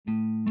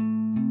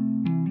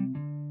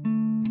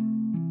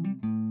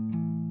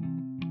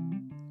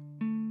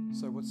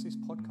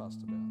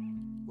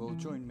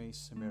Join me,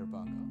 Samir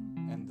Bunga,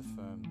 and the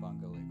firm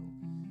Bunga Legal.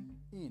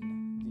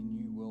 In the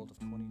new world of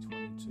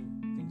 2022,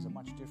 things are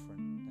much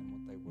different than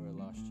what they were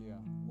last year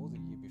or the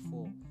year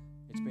before.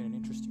 It's been an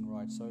interesting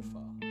ride so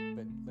far,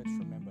 but let's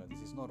remember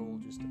this is not all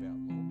just about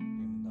law,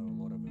 even though a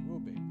lot of it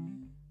will be.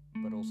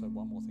 But also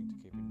one more thing to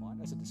keep in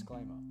mind as a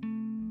disclaimer,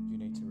 you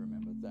need to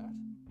remember that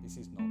this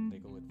is not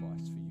legal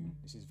advice for you.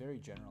 This is very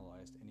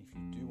generalised, and if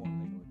you do want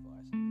legal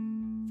advice,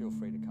 feel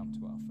free to come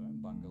to our firm,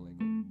 Bunga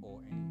Legal,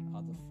 or any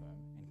other firm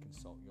and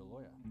consult your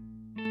lawyer.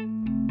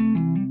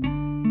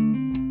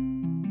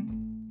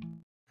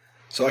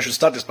 So I should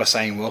start this by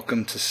saying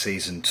welcome to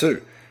Season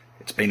 2.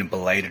 It's been a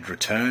belated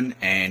return,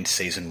 and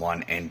Season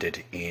 1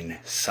 ended in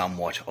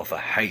somewhat of a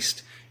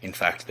haste. In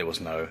fact, there was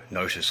no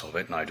notice of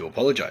it, and I do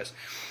apologise.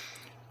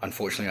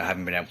 Unfortunately, I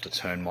haven't been able to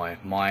turn my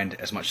mind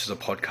as much as a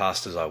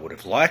podcast as I would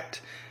have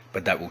liked,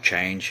 but that will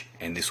change,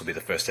 and this will be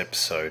the first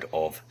episode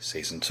of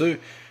Season 2.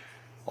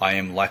 I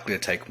am likely to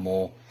take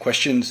more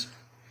questions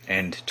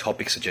and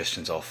topic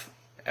suggestions off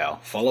our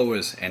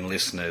followers and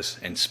listeners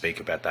and speak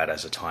about that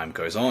as the time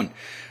goes on.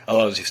 A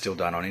lot of this is still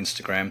done on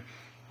Instagram,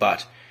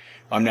 but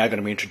I'm now going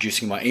to be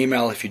introducing my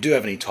email. If you do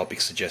have any topic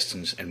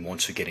suggestions and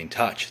want to get in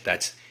touch,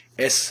 that's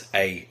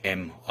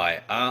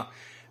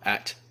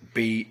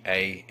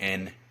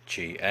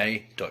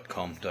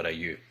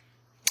samir@banga.com.au.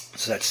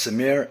 So that's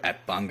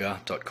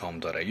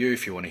samir@bunga.com.au.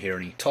 If you want to hear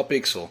any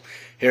topics or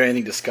hear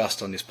anything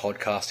discussed on this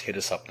podcast, hit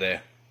us up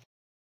there.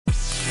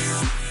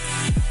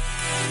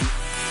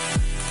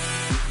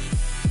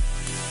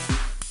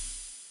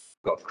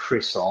 Got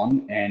Chris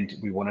on, and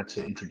we wanted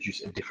to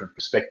introduce a different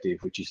perspective,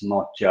 which is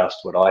not just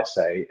what I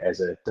say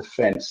as a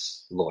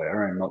defense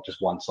lawyer and not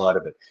just one side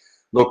of it.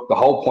 Look, the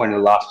whole point of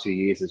the last 2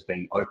 years has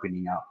been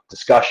opening up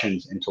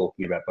discussions and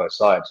talking about both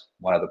sides.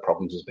 One of the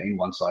problems has been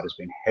one side has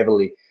been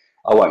heavily,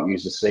 I won't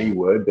use the C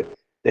word, but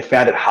they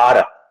found it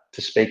harder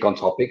to speak on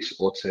topics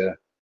or to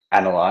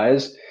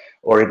analyze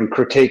or even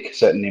critique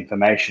certain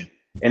information.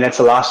 And that's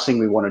the last thing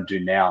we want to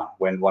do now,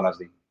 when one of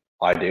the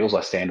ideals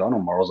I stand on or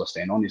morals I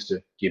stand on is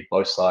to give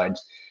both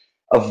sides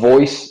a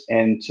voice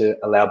and to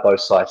allow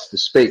both sides to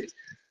speak.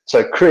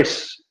 So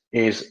Chris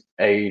is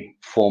a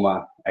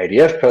former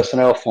ADF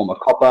personnel, former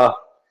copper,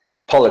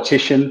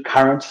 politician,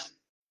 current,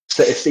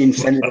 in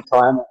Senate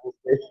retirement.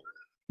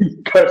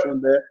 Go from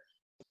there.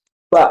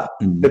 But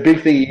the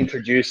big thing he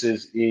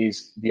introduces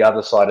is the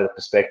other side of the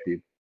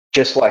perspective.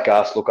 Just like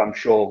us, look, I'm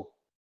sure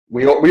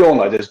we all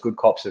know there's good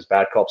cops, there's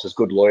bad cops, there's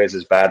good lawyers,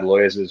 there's bad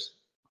lawyers, there's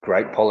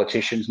great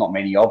politicians, not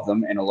many of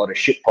them, and a lot of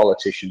shit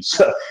politicians.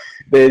 So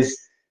there's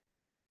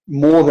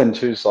more than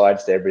two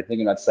sides to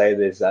everything, and I'd say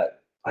there's that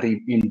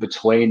in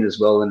between as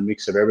well, and a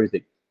mix of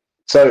everything.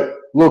 So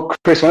look,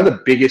 Chris, one of the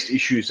biggest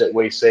issues that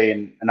we see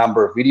in a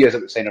number of videos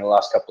that we've seen in the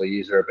last couple of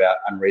years are about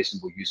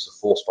unreasonable use of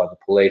force by the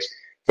police.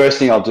 First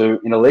thing I'll do,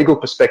 in a legal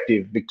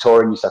perspective,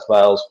 Victoria, New South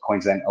Wales,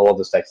 Queensland, all of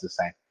the states are the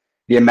same.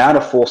 The amount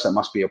of force that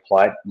must be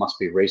applied must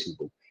be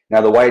reasonable. Now,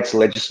 the way it's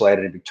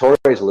legislated in Victoria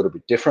is a little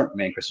bit different.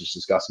 Me and Chris was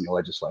discussing the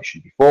legislation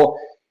before.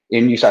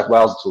 In New South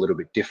Wales, it's a little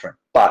bit different.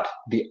 But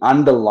the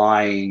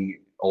underlying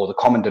or the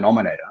common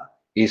denominator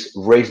is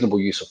reasonable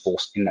use of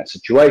force in that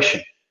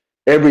situation.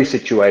 Every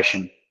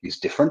situation is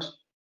different.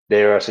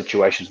 There are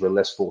situations where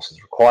less force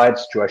is required,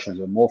 situations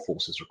where more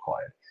force is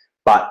required,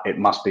 but it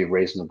must be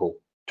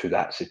reasonable to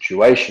that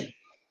situation.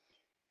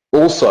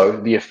 Also,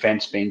 the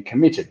offence being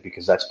committed,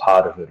 because that's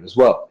part of it as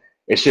well.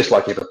 It's just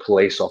like if a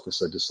police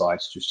officer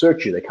decides to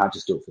search you, they can't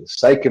just do it for the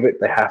sake of it.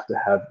 They have to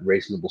have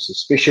reasonable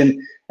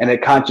suspicion, and they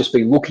can't just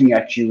be looking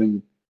at you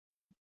and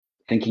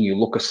thinking you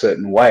look a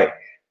certain way.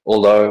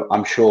 Although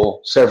I'm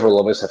sure several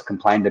of us have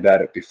complained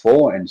about it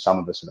before, and some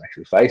of us have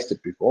actually faced it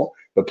before.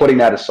 But putting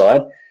that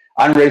aside,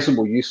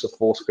 unreasonable use of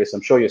force, Chris,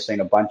 I'm sure you've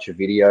seen a bunch of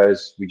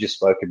videos. We just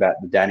spoke about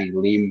the Danny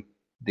Lim,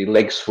 the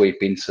leg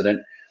sweep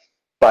incident.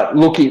 But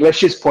let's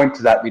just point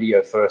to that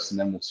video first, and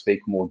then we'll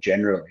speak more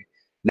generally.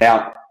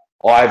 Now,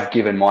 I've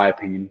given my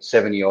opinion,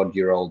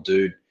 70-odd-year-old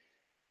dude.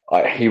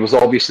 He was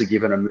obviously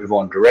given a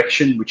move-on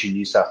direction, which in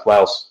New South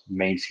Wales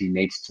means he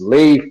needs to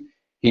leave.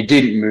 He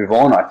didn't move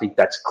on. I think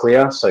that's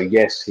clear. So,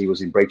 yes, he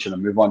was in breach of the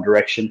move-on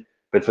direction.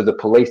 But for the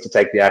police to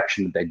take the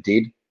action that they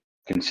did,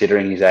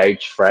 considering his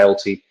age,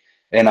 frailty,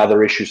 and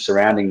other issues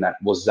surrounding that,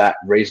 was that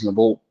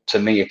reasonable? To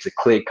me, it's a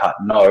clear-cut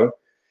no.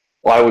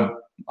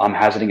 I'm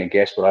hazarding a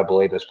guess, but I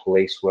believe those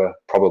police were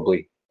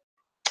probably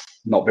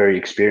not very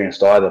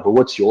experienced either. But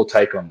what's your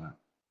take on that?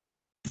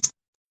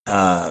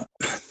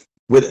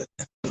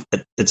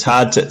 It's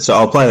hard to, so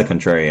I'll play the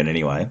contrarian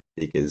anyway,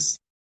 because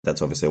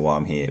that's obviously why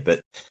I'm here,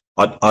 but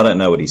I don't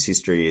know what his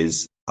history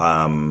is.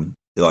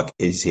 Like,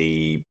 is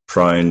he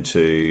prone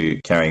to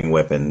carrying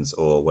weapons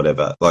or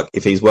whatever? Like,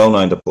 if he's well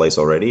known to police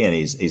already and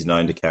he's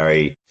known to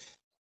carry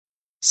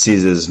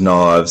scissors,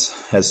 knives,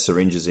 has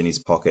syringes in his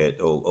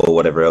pocket or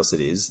whatever else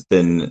it is,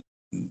 then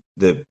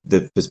the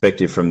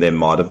perspective from them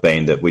might have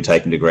been that we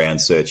take him to ground,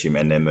 search him,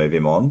 and then move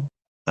him on.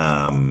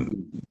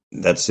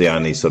 That's the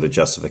only sort of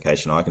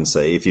justification I can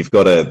see. If you've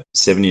got a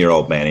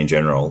 70-year-old man in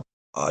general,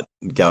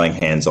 going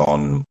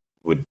hands-on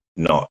would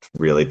not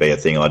really be a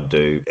thing I'd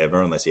do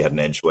ever unless he had an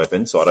edged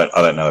weapon. So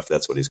I don't know if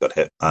that's what he's got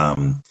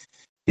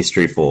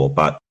history for.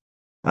 But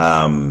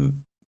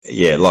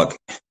yeah, like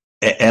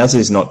ours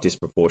is not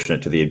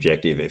disproportionate to the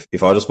objective.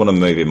 If I just want to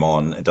move him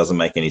on, it doesn't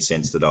make any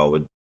sense that I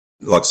would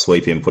like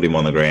sweep him, put him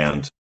on the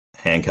ground,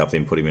 handcuff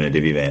him, put him in a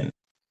divvy van.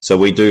 So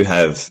we do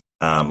have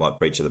like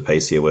breach of the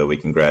peace here where we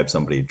can grab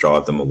somebody,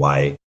 drive them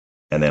away,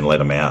 and then let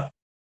them out.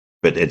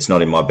 But it's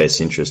not in my best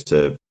interest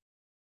to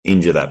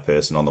injure that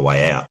person on the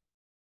way out.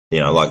 You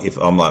know, like if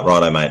I'm like,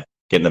 righto, mate,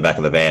 get in the back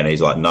of the van.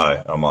 He's like,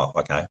 no. I'm like,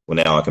 okay, well,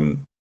 now I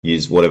can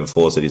use whatever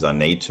force it is I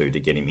need to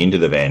get him into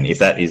the van. If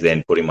that is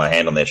then putting my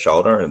hand on their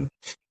shoulder, and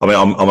I mean,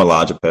 I'm a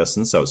larger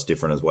person, so it's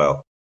different as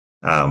well.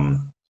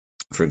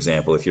 For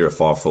example, if you're a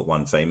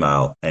 5'1"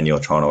 female and you're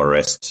trying to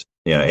arrest,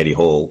 you know, Eddie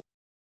Hall,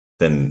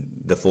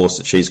 then the force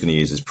that she's going to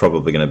use is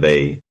probably going to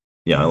be,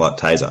 you know, like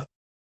taser.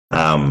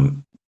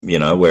 You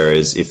know,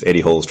 whereas if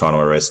Eddie Hall's trying to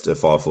arrest a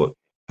 5-foot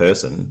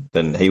person,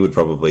 then he would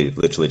probably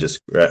literally just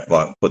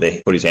like put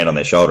his hand on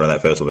their shoulder, and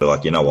that person will be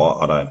like, you know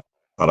what,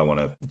 I don't want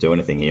to do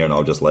anything here, and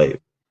I'll just leave.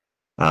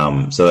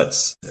 So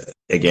that's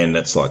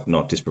like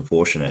not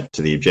disproportionate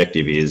to the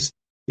objective. Is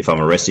if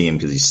I'm arresting him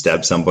because he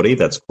stabbed somebody,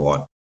 that's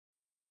quite,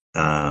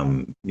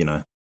 you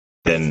know,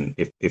 then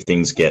if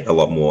things get a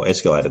lot more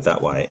escalated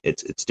that way,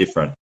 it's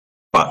different.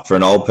 But for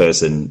an old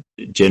person,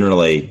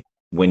 generally,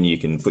 when you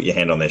can put your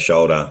hand on their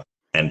shoulder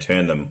and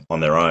turn them on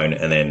their own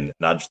and then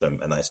nudge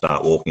them and they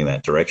start walking in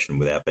that direction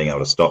without being able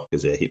to stop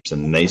because their hips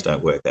and knees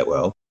don't work that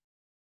well,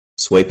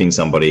 sweeping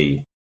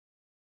somebody,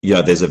 you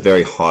know, there's a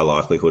very high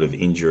likelihood of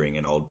injuring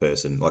an old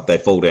person. Like they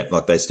fall down,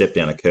 like they step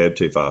down a curb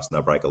too fast and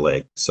they'll break a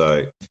leg.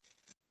 So,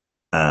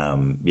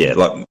 yeah,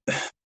 like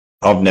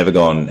I've never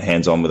gone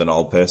hands-on with an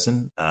old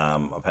person.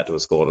 I've had to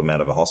escort them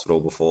out of a hospital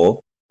before.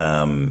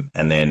 And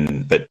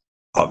then, but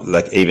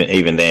like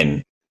even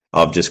then,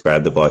 I've just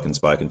grabbed the bloke and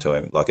spoken to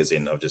him. Like as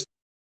in, I've just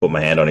put my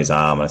hand on his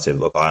arm and I said,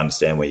 look, I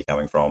understand where you're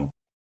coming from.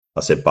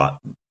 I said, but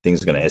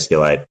things are going to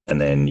escalate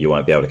and then you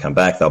won't be able to come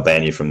back. They'll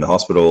ban you from the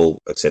hospital,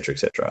 et cetera, et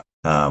cetera.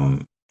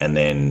 And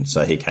then,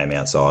 so he came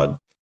outside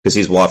because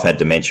his wife had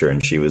dementia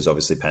and she was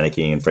obviously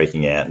panicking and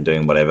freaking out and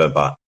doing whatever,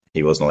 but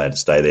he wasn't allowed to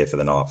stay there for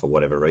the night for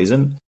whatever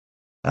reason.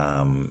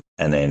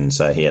 And then,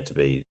 so he had to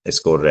be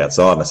escorted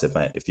outside. And I said,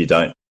 mate, if you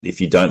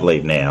don't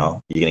leave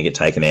now, you're going to get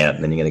taken out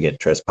and then you're going to get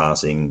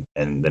trespassing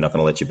and they're not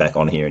going to let you back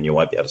on here and you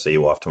won't be able to see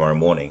your wife tomorrow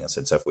morning. I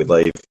said, so if we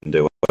leave and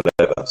do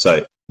whatever.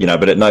 So, you know,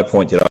 but at no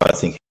point did I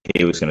think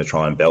he was going to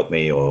try and belt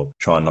me or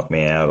try and knock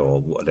me out or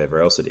whatever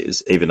else it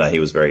is, even though he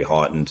was very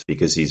heightened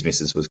because his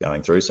missus was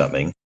going through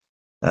something.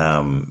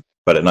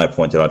 But at no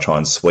point did I try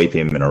and sweep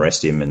him and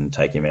arrest him and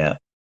take him out.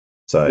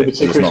 So yeah, but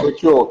see,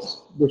 Chris,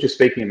 what you're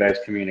speaking about is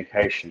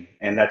communication,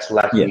 and that's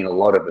lacking in a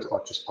lot of it,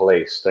 not just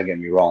police. Don't get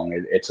me wrong.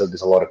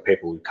 There's a lot of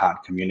people who can't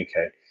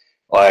communicate.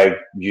 I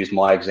used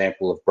my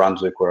example of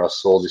Brunswick where I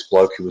saw this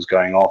bloke who was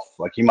going off.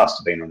 Like he must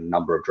have been on a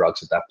number of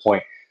drugs at that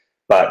point,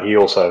 but he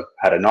also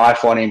had a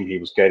knife on him. He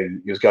was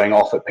going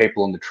off at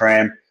people on the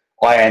tram.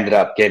 I ended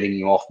up getting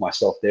him off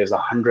myself. There's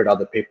 100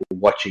 other people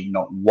watching.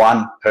 Not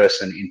one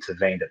person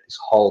intervened at this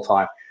whole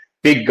time.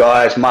 Big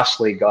guys,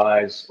 muscly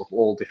guys of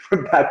all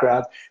different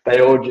backgrounds.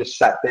 They all just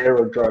sat there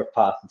or drove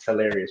past. It's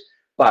hilarious.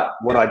 But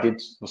what I did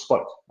was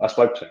I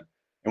spoke to him.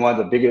 And one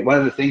of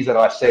the things that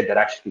I said that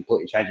actually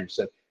completely changed him,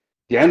 said,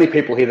 the only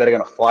people here that are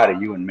going to fight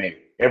are you and me.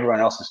 Everyone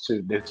else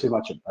is they're too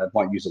much, I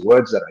won't use the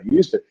words that I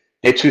use, but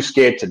they're too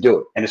scared to do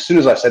it. And as soon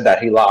as I said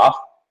that, he laughed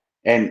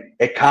and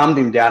it calmed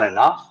him down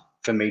enough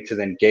for me to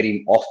then get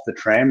him off the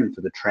tram and for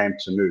the tram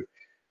to move.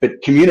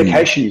 But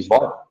communication is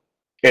vital.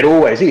 It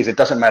always is. It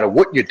doesn't matter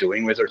what you're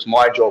doing, whether it's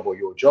my job or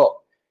your job.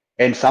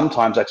 And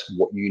sometimes that's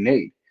what you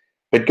need.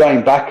 But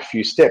going back a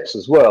few steps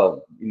as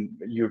well,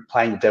 you're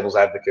playing the devil's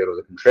advocate or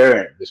the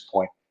contrarian at this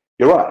point.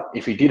 You're right.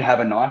 If he did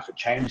have a knife, it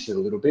changes it a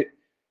little bit.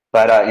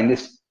 But in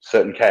this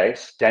certain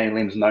case, Danny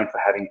Lim's known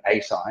for having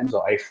A-signs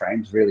or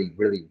A-frames, really,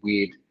 really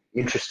weird,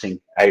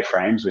 interesting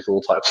A-frames with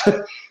all types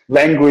of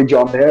language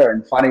on there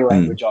and funny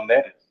language on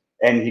there.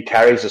 And he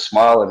carries a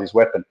smile as his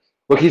weapon.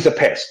 Look, he's a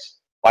pest.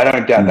 I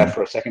don't doubt that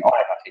for a second. I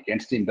have nothing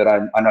against him, but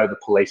I know the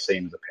police see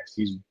him as a pest.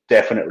 He's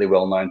definitely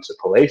well known to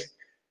police.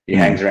 He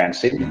hangs around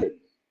Sydney.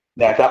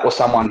 Now, if that was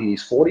someone in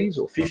his 40s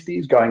or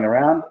 50s going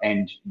around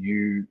and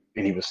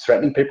he was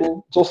threatening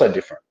people, it's also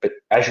different. But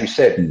as you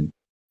said,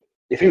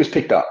 if he was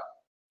picked up,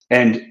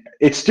 and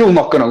it's still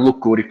not going to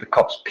look good if the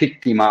cops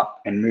picked him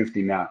up and moved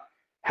him out.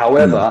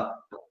 However,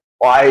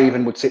 I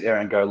even would sit there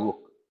and go, look,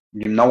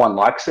 no one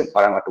likes it.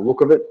 I don't like the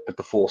look of it, but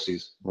the force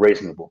is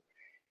reasonable.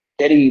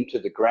 Getting him to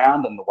the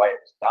ground and the way it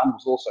was done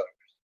was also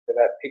interesting. If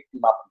they picked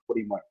him up and put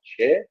him on a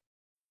chair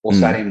or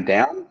sat him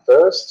down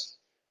first,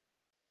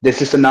 there's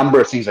just a number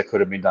of things that could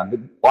have been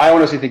done. But I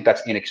honestly think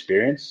that's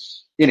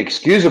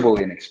inexcusable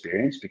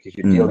inexperience, because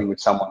you're dealing with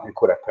someone who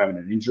could have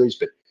permanent injuries,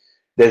 but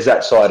there's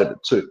that side of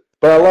it too.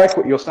 But I like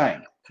what you're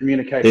saying.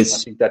 Communication. I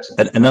think that's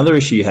another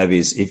issue you have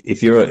is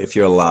if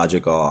you're a larger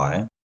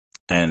guy,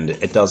 and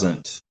it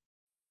doesn't,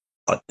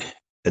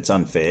 it's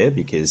unfair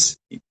because.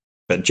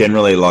 But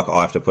generally, like, I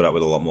have to put up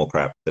with a lot more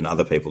crap than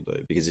other people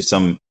do, because if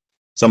some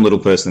some little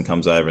person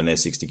comes over and they're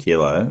 60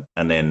 kilo,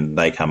 and then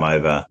they come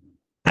over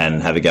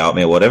and have a go at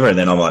me or whatever, and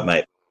then I'm like,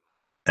 mate,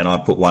 and I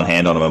put one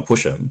hand on them and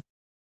push them,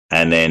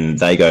 and then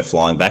they go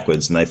flying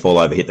backwards and they fall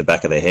over, hit the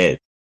back of their head,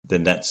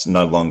 then that's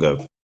no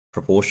longer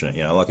proportionate.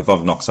 You know, like if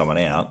I've knocked someone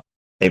out,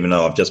 even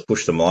though I've just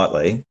pushed them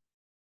lightly,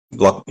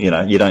 like, you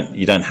know, you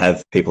don't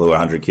have people who are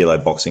 100 kilo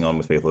boxing on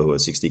with people who are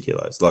 60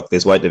 kilos. Like,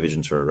 there's weight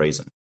divisions for a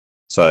reason.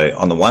 So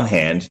on the one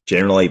hand,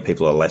 generally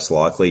people are less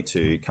likely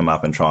to come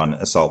up and try and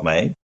assault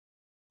me.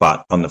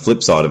 But on the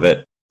flip side of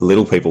it,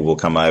 little people will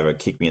come over,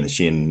 kick me in the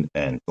shin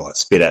and like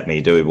spit at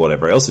me, do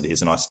whatever else it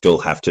is. And I still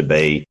have to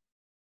be,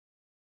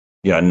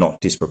 you know,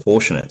 not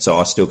disproportionate. So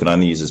I still can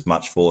only use as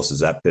much force as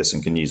that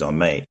person can use on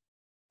me.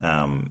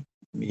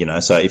 You know,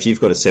 so if you've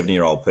got a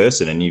 70-year-old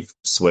person and you've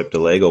swept a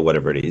leg or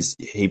whatever it is,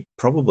 he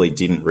probably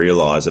didn't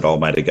realise that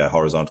old mate would go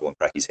horizontal and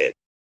crack his head.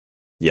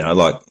 You know,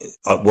 like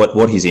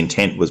what his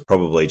intent was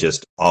probably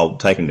just, I'll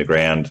take him to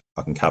ground,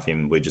 I can cuff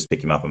him, we just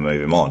pick him up and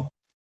move him on.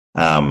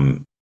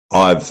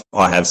 I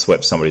have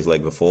swept somebody's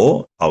leg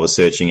before. I was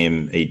searching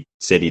him. He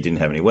said he didn't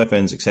have any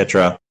weapons,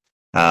 etc.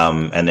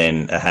 And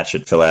then a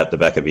hatchet fell out the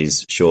back of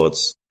his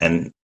shorts.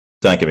 And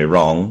don't get me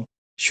wrong,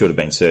 should have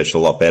been searched a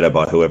lot better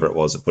by whoever it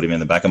was that put him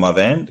in the back of my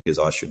van, because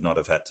I should not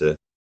have had to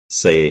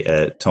see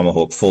a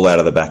tomahawk fall out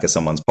of the back of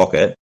someone's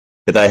pocket.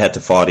 But they had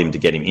to fight him to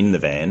get him in the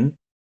van.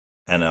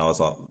 And I was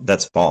like,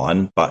 that's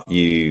fine, but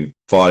you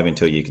fight him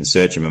until you can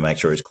search him and make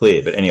sure he's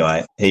clear. But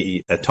anyway,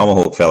 a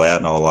tomahawk fell out,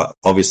 and I was like,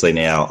 obviously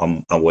now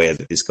I'm aware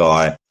that this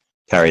guy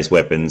carries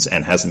weapons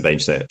and hasn't been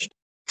searched.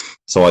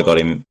 So I got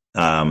him,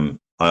 I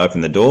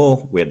opened the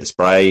door, we had the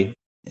spray,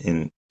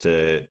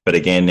 but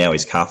again, now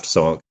he's cuffed,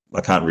 so I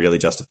can't really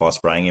justify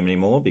spraying him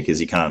anymore, because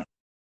he can't,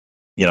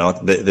 you know,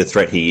 the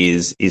threat he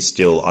is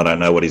still, I don't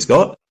know what he's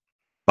got,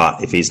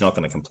 but if he's not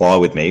going to comply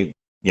with me,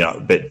 you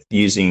know, but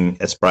using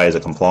a spray as a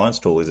compliance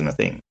tool isn't a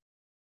thing.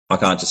 I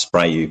can't just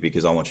spray you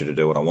because I want you to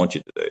do what I want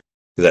you to do,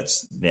 because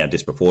that's now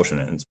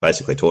disproportionate and it's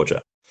basically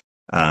torture.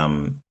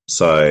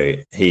 So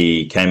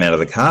he came out of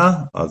the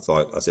car. I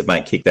said,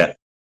 mate, kick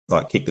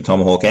the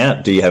tomahawk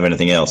out. Do you have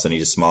anything else? And he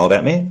just smiled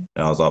at me. And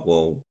I was like,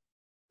 well,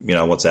 you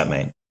know, what's that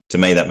mean? To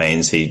me, that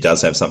means he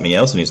does have something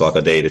else. And he's like, I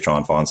dare you to try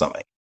and find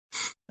something.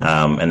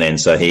 And then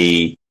so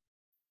he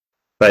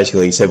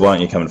basically said, why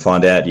don't you come and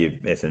find out, you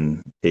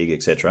effing pig,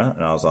 etc.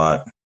 And I was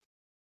like,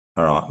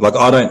 all right. Like,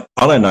 I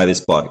don't know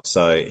this bloke,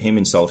 so him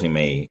insulting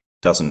me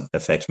doesn't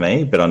affect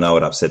me, but I know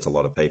it upsets a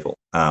lot of people.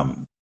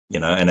 You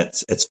know, and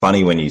it's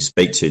funny when you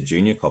speak to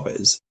junior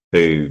coppers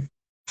who,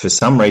 for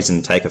some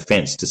reason, take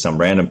offence to some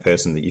random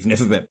person that you've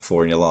never met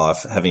before in your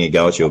life having a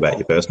go at you about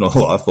your personal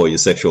life or your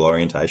sexual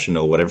orientation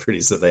or whatever it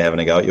is that they're having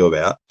a go at you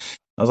about.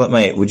 I was like,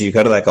 mate, would you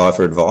go to that guy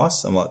for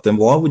advice? I'm like, then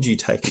why would you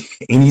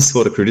take any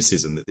sort of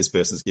criticism that this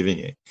person's giving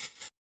you?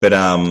 But,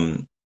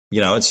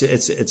 you know,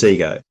 it's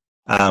ego.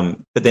 But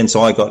then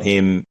so I got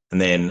him,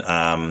 and then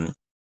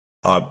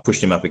I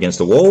pushed him up against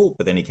the wall,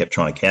 but then he kept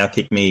trying to cow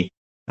kick me.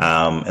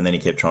 And then he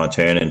kept trying to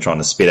turn and trying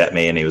to spit at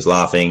me, and he was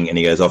laughing, and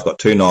he goes, I've got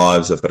 2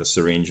 knives, I've got a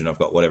syringe, and I've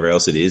got whatever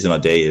else it is, and I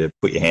dare you to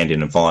put your hand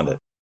in and find it.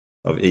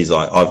 He's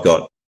like, I've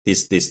got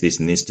this,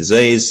 and this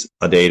disease,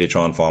 I dare you to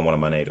try and find one of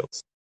my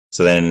needles.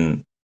 So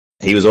then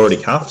he was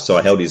already cuffed, so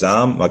I held his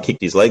arm, I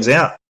kicked his legs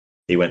out,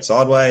 he went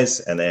sideways,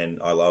 and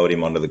then I lowered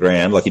him onto the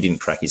ground. Like, he didn't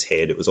crack his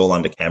head, it was all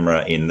under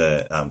camera in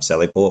the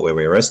Sally Port where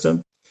we arrested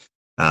him.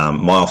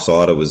 My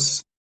offsider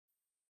was,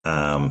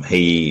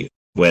 he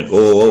went,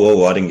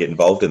 oh, I didn't get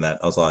involved in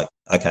that. I was like,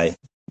 okay,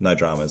 no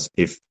dramas.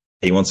 If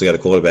he wants to go to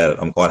court about it,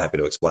 I'm quite happy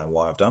to explain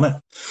why I've done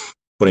it.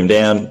 Put him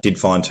down, did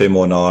find 2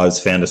 more knives,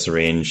 found a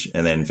syringe,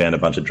 and then found a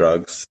bunch of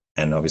drugs.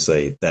 And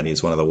obviously that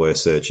is one of the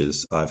worst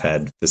searches I've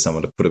had, for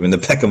someone to put him in the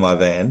back of my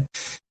van.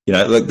 You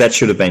know, look, that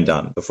should have been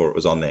done before it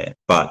was on there.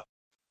 But,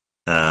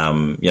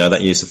 you know,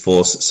 that use of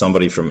force,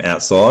 somebody from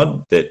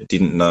outside that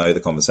didn't know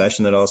the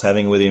conversation that I was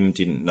having with him,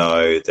 didn't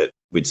know that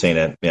we'd seen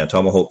a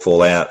tomahawk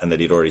fall out and that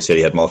he'd already said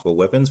he had multiple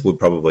weapons, would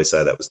probably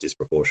say that was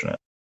disproportionate.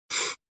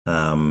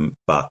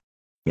 But,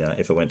 you know,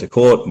 if it went to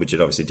court, which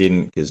it obviously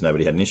didn't because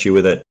nobody had an issue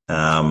with it,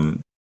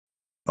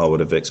 I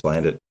would have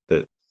explained it,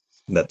 that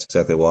that's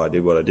exactly why I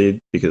did what I did,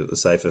 because it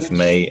was safer for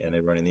me and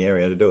everyone in the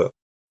area to do it.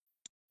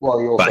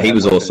 Well, but he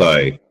was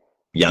also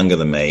younger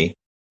than me,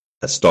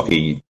 a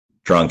stocky,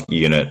 drunk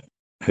unit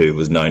who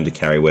was known to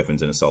carry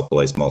weapons and assault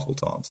police multiple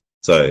times.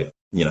 So,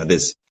 you know,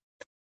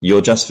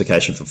 your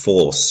justification for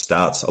force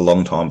starts a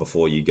long time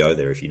before you go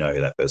there if you know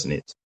who that person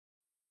is.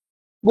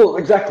 Well,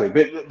 exactly.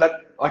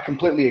 But I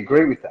completely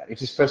agree with that. If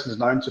this person is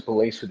known to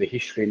police with a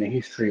history and a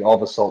history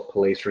of assault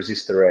police,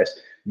 resist arrest,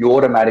 you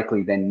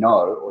automatically then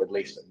know, or at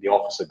least the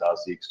officer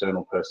does, the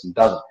external person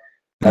doesn't.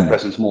 That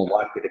person's more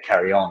likely to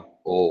carry on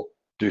or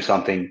do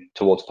something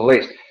towards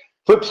police.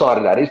 Flip side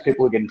of that is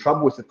people who get in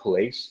trouble with the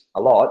police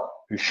a lot,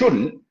 who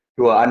shouldn't,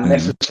 who are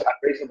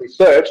unreasonably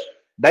searched,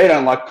 they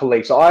don't like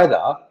police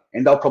either,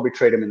 and they'll probably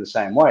treat them in the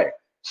same way.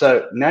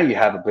 So now you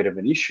have a bit of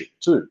an issue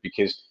too,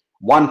 because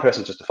one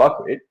person's just a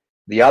fuckwit,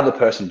 the other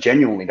person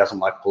genuinely doesn't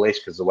like police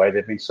because of the way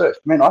they've been searched.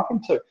 I mean, I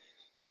can too.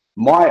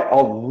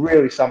 I'll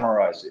really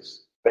summarize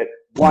this. But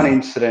one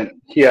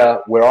incident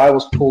here where I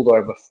was pulled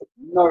over for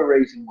no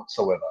reason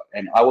whatsoever,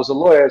 and I was a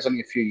lawyer, it was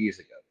only a few years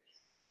ago.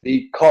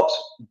 The cops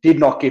did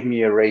not give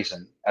me a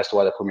reason as to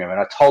why they pulled me over.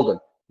 And I told them,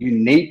 you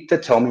need to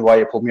tell me why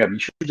you pulled me over. You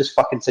should have just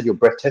fucking said you're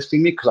breath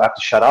testing me because I have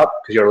to shut up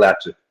because you're allowed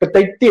to. But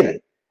they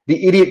didn't.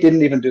 The idiot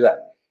didn't even do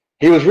that.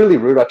 He was really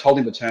rude. I told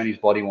him to turn his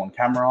body-worn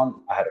camera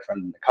on. I had a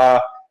friend in the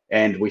car,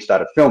 and we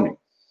started filming.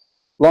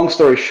 Long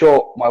story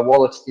short, my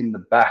wallet's in the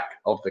back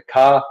of the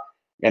car,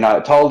 and I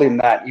told him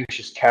that he was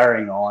just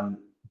carrying on,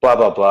 blah,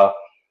 blah, blah.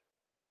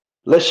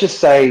 Let's just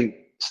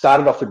say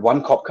started off with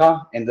one cop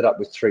car, ended up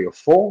with 3 or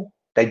 4.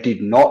 They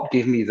did not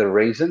give me the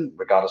reason,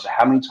 regardless of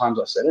how many times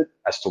I said it,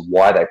 as to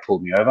why they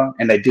pulled me over.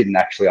 And they didn't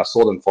actually. I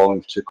saw them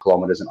following for 2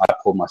 kilometers, and I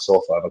pulled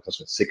myself over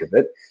because I was sick of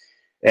it.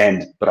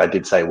 But I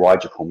did say,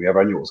 why'd you pull me over?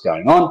 I knew what was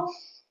going on.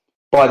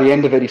 By the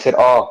end of it, he said,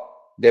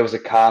 there was a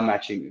car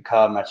matching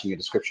a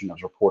description that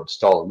was reported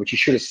stolen, which he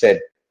should have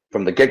said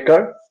from the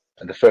get-go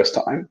at the first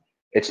time.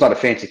 It's not a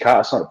fancy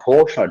car. It's not a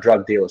Porsche, not a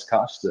drug dealer's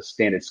car. It's a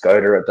standard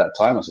Skoda at that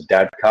time. It was a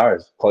dad car,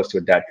 as close to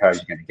a dad car as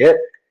you're going to get.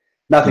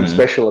 Nothing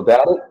special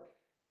about it.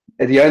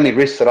 And the only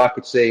risk that I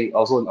could see, I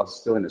was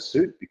still in a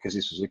suit because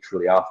this was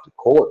literally after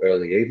court,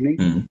 early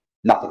evening.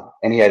 Nothing.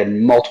 And he had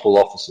multiple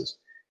officers.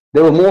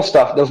 There were more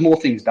stuff. There was more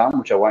things done,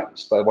 which I won't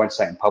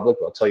say in public,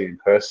 but I'll tell you in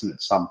person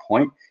at some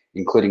point,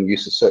 including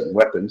use of certain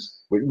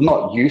weapons.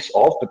 Not use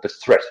of, but the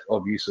threat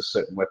of use of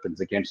certain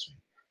weapons against me.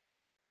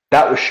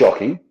 That was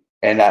shocking.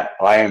 And that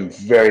I am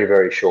very,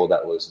 very sure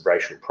that was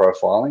racial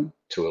profiling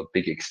to a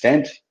big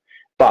extent.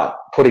 But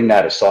putting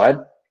that aside,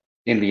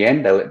 in the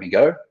end, they let me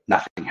go.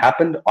 Nothing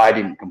happened. I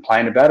didn't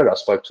complain about it. I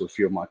spoke to a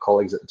few of my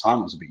colleagues at the time.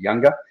 I was a bit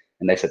younger,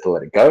 and they said to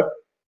let it go.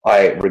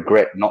 I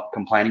regret not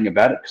complaining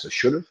about it because I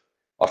should have.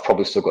 I've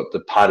probably still got the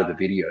part of the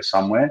video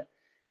somewhere.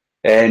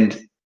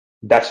 And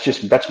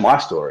that's my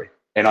story.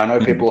 And I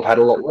know people have had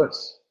a lot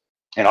worse.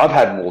 And I've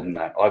had more than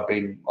that.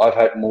 I've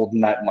had more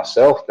than that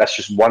myself. That's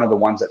just one of the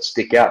ones that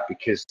stick out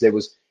because there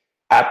was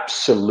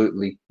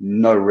absolutely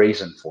no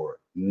reason for it.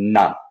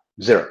 None.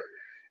 Zero.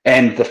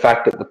 And the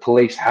fact that the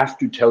police have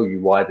to tell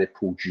you why they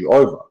pulled you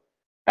over,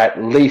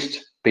 at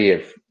least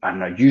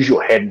use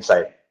your head and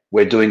say,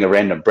 we're doing a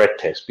random breath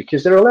test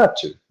because they're allowed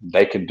to.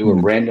 They can do a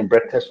random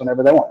breath test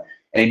whenever they want.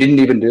 And he didn't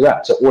even do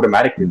that. So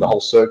automatically the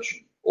whole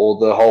search or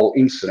the whole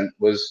incident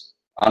was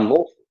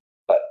unlawful.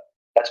 But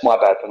that's my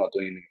bad for not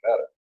doing anything about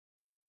it.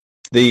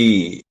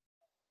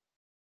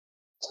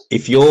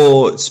 If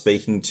you're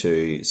speaking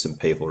to some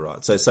people,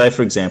 right? So say,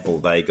 for example,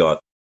 they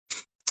got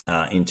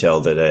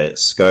intel that a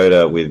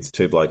Skoda with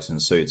 2 blokes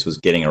in suits was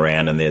getting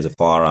around and there's a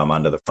firearm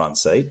under the front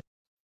seat,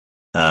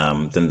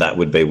 then that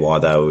would be why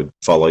they would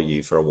follow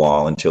you for a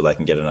while until they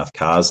can get enough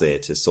cars there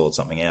to sort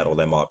something out. Or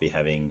they might be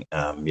having,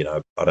 I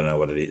don't know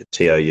what it is,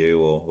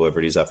 TOU or whoever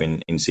it is up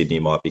in Sydney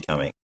might be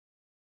coming.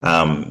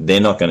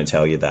 They're not going to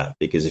tell you that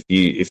because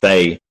if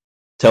they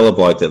tell a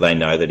bloke that they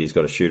know that he's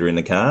got a shooter in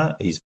the car,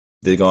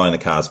 the guy in the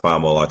car is far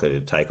more likely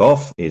to take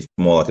off. He's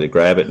more likely to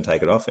grab it and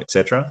take it off,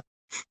 etc.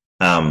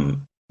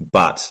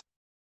 But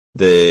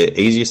the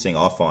easiest thing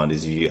I find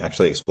is you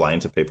actually explain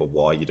to people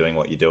why you're doing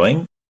what you're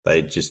doing.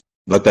 They just,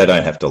 they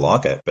don't have to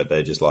like it, but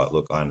they're just like,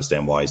 look, I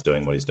understand why he's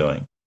doing what he's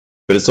doing.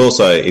 But it's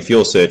also, if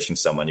you're searching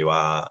someone, you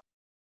are,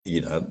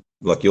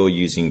 you're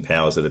using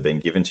powers that have been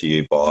given to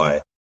you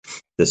by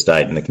the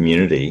state and the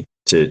community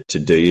to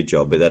do your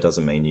job, but that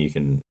doesn't mean you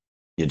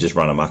just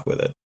run amok with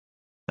it.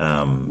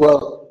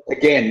 Well,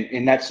 again,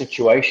 in that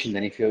situation,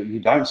 then if you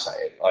don't say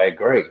it, I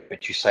agree,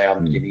 but you say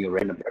I'm giving a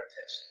random breath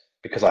test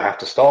because I have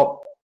to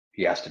stop.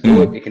 He has to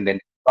do it. He can then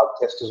do a drug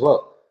test as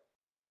well.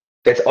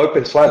 That's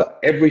open slather.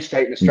 Every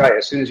state in Australia,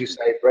 as soon as you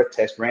say breath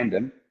test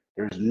random,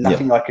 there is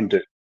nothing I can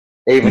do,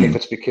 even if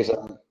it's because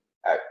I'm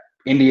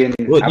Indian.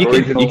 Well, you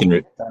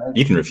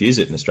can refuse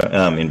it in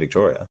Australia, in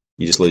Victoria.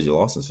 You just lose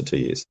your license for 2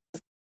 years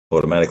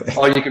automatically.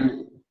 Oh,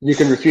 you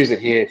can refuse it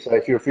here. So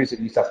if you refuse it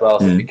in New South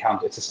Wales,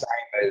 it's the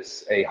same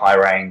as a high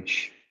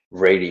range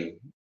reading.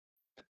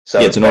 So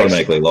yeah, it's an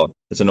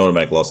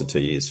automatic loss of 2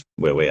 years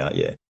where we are.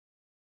 Yeah.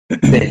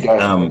 There you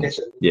go.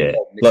 Yeah,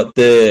 like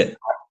the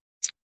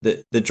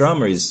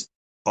drama is,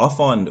 I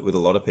find with a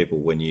lot of people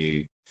when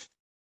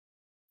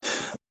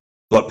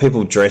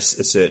people dress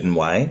a certain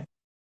way,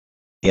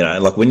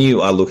 like when you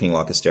are looking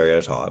like a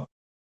stereotype,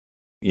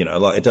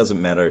 it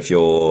doesn't matter if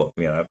you're,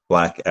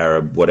 black,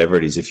 Arab, whatever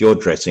it is, if you're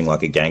dressing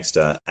like a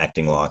gangster,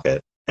 acting like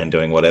it and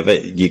doing whatever,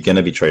 you're going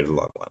to be treated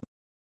like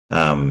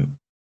one,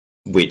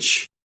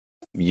 which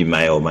you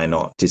may or may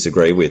not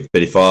disagree with.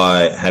 But if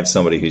I have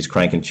somebody who's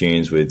cranking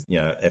tunes with,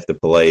 F the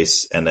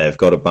police and they've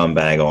got a bum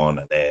bag on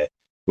and they're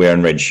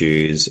wearing red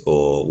shoes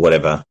or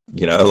whatever,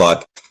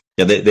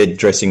 they're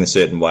dressing a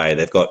certain way.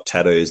 They've got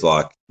tattoos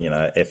like,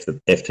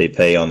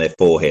 FTP on their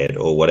forehead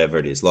or whatever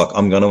it is. Like,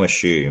 I'm going to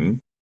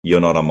assume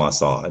you're not on my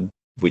side,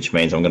 which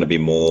means I'm going to be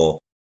more,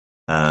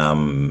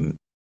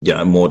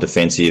 more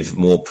defensive,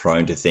 more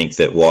prone to think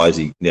that what's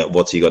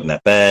he got in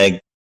that bag?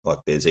 Like,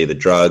 there's either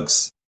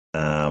drugs,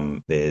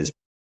 there's,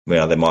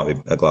 there might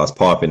be a glass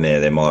pipe in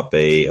there might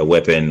be a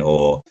weapon,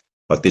 or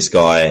like this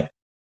guy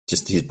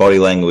just his body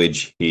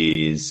language,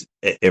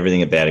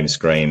 everything about him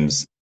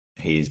screams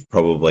he's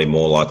probably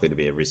more likely to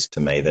be a risk to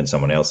me than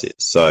someone else is.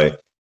 So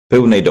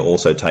people need to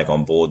also take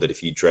on board that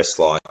if you dress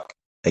like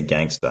a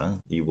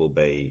gangster, you will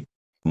be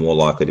more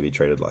likely to be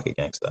treated like a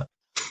gangster.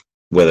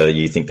 Whether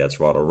you think that's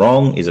right or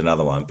wrong is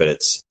another one,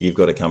 but you've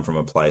got to come from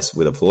a place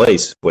with the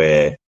police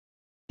where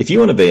if you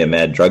want to be a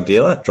mad drug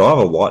dealer, drive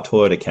a white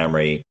Toyota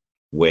Camry,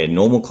 wear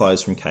normal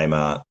clothes from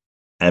Kmart,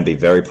 and be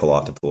very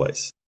polite to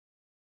police.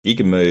 You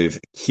can move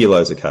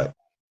kilos of coke.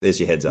 There's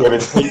your heads up.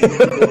 There's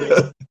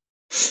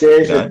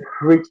a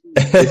pretty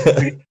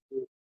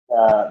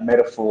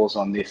metaphors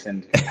on this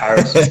and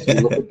comparisons.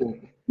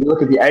 You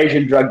look at the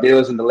Asian drug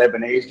dealers and the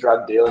Lebanese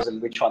drug dealers,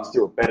 and which ones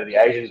do it better? The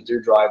Asians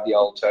do drive the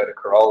old Toyota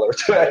Corolla or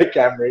Toyota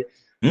Camry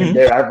in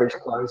their average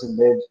clothes, and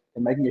they're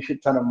making a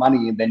shit ton of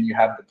money. And then you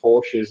have the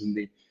Porsches and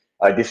the.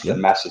 This is a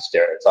massive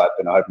stereotype,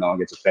 and I hope no one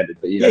gets offended.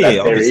 But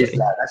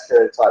that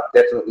stereotype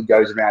definitely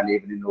goes around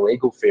even in the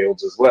legal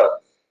fields as well.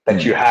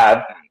 That you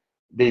have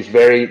these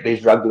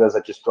drug dealers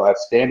that just drive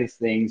standard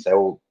things.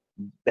 They'll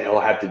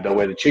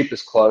wear the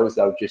cheapest clothes.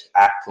 They'll just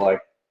act like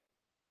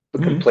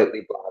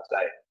completely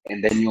blasé.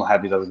 And then you'll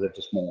have these others that are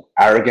just more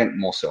arrogant,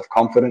 more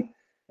self-confident,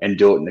 and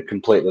do it in a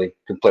completely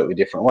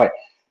different way.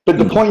 But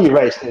the point you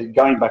raised,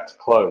 going back to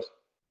clothes,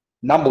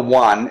 number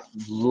one,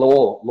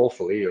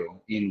 lawfully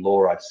or in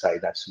law, I'd say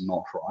that's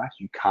not right.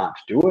 You can't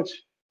do it.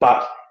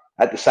 But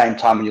at the same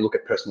time, when you look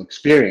at personal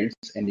experience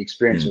and the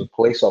experience of a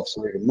police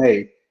officer, even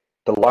me,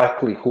 the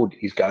likelihood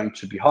is going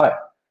to be higher.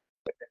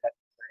 But that's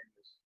the same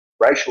as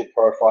racial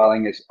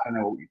profiling is, I don't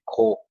know what you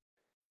call,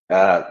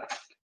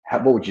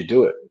 what would you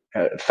do it?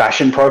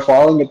 Fashion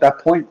profiling at that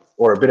point,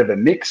 or a bit of a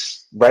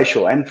mix,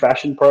 racial and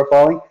fashion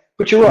profiling.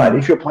 But you're right,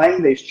 if you're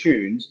playing these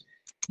tunes,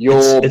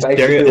 it's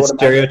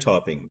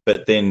stereotyping.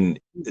 But then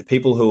the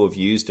people who have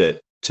used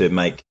it to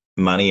make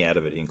money out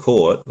of it in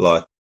court,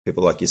 like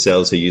people like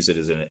yourselves who use it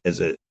as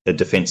a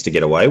defense to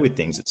get away with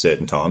things at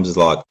certain times, is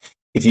like,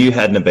 if you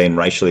hadn't have been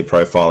racially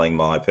profiling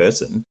my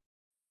person,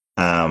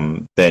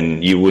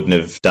 then you wouldn't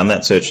have done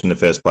that search in the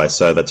first place.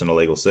 So that's an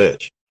illegal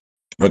search,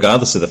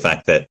 regardless of the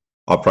fact that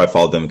I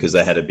profiled them because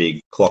they had a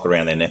big clock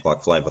around their neck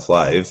like Flavor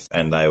Flav,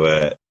 and they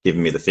were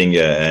giving me the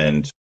finger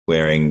and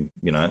wearing,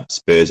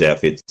 Spurs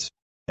outfits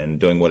and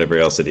doing whatever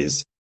else it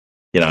is,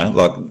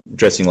 like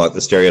dressing like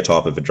the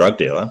stereotype of a drug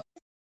dealer.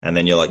 And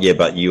then you're like, yeah,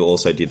 but you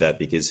also did that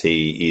because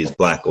he is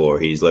black or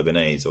he's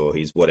Lebanese or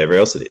he's whatever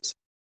else it is.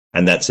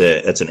 And that's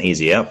an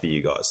easy out for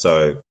you guys.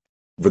 So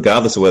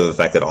regardless of whether the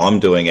fact that I'm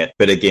doing it,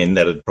 but again,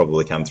 that would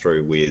probably come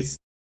through with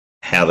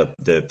how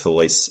the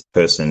police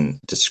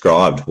person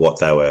described what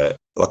they were,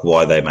 like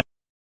why they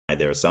made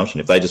their assumption.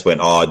 If they just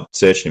went, I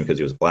searched him because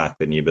he was black,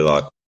 then you'd be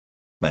like,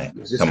 mate,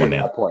 come on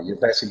now. Point. You're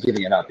basically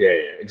giving it up. Yeah,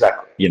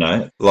 exactly.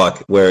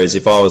 Whereas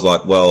if I was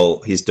like,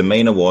 well, his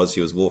demeanour was he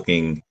was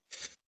walking,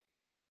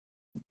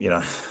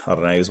 I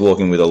don't know, he was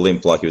walking with a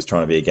limp like he was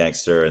trying to be a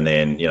gangster, and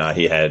then,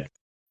 he had,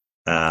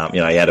 he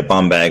had a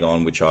bum bag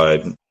on, which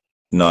I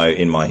know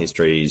in my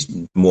history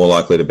is more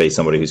likely to be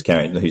somebody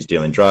who's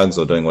dealing drugs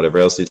or doing whatever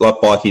else. Like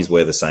bikies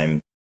wear the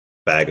same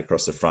bag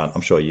across the front.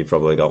 I'm sure you've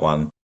probably got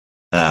one.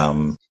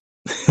 But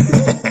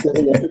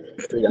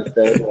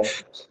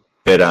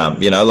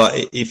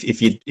like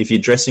if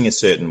you're dressing a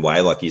certain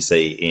way, like you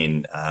see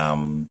in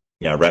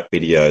rap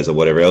videos or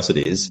whatever else it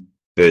is,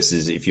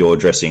 versus if you're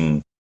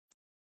dressing,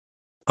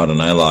 I don't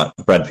know, like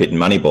Brad Pitt and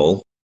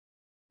Moneyball,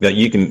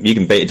 you can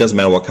be. It doesn't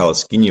matter what color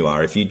skin you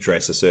are. If you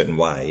dress a certain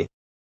way,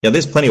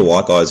 there's plenty of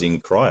white guys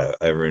in Cryo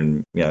over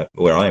in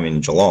where I am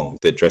in Geelong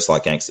that dress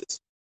like gangsters.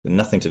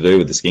 Nothing to do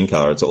with the skin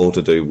color. It's all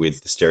to do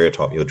with the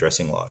stereotype you're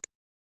dressing like.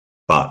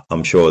 But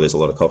I'm sure there's a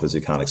lot of coppers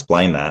who can't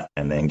explain that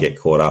and then get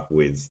caught up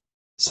with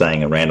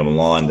saying a random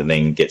line that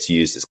then gets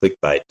used as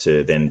clickbait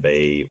to then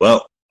be,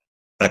 well,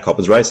 that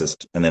copper's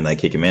racist, and then they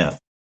kick him out.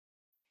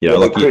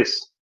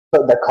 Chris,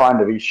 that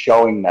kind of is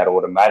showing that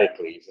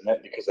automatically, isn't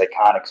it? Because they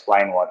can't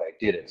explain why they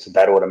did it. So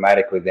that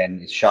automatically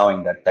then is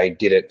showing that they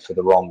did it for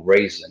the wrong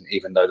reason,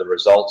 even though the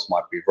results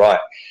might be right.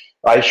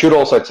 I should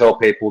also tell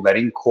people that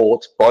in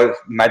courts, both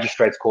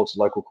magistrates' courts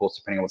and local courts,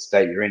 depending on what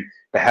state you're in,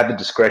 they have the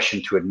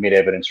discretion to admit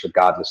evidence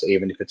regardless,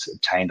 even if it's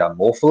obtained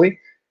unlawfully.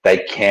 They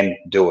can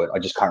do it. I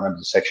just can't remember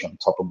the section on the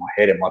top of my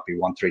head. It might be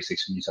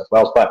 136 in New South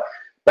Wales. But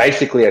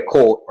basically a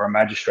court or a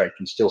magistrate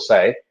can still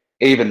say,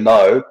 even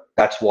though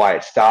that's why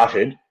it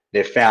started,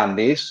 they've found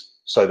this,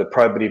 so the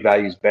probative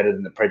value is better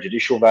than the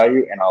prejudicial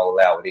value, and I'll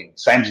allow it in.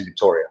 Same as in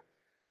Victoria.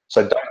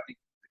 So don't think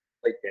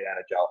complete get out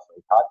of jail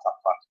free card.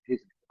 Sometimes it is.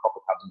 The copper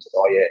comes and says,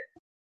 oh, yeah,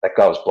 that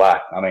guy was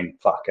black. I mean,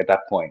 fuck, at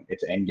that point,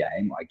 it's end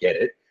game. I get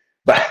it.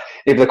 But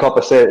if the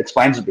copper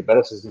explains it a bit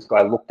better, says this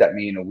guy looked at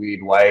me in a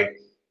weird way,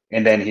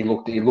 and then he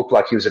looked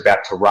like he was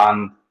about to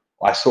run.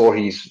 I saw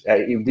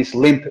this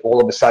limp all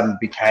of a sudden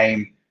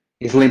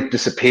his limp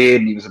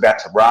disappeared, and he was about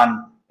to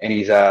run, and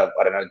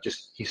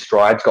just his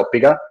strides got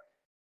bigger.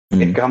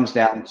 It comes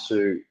down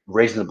to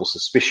reasonable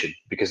suspicion,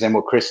 because then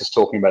what Chris is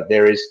talking about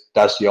there is,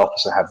 does the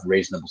officer have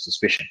reasonable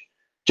suspicion?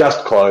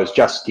 Just clothes,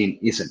 just skin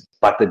isn't,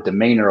 but the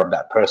demeanour of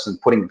that person,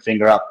 putting the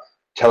finger up,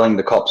 telling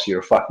the cops you're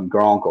a fucking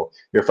gronk or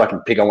you're a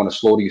fucking pig, I want to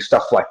slaughter you,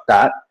 stuff like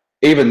that,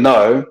 even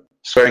though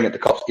swearing at the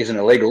cops isn't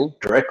illegal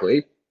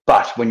directly.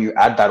 But when you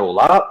add that all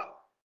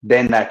up,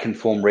 then that can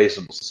form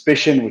reasonable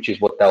suspicion, which is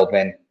what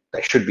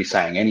they should be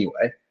saying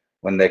anyway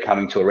when they're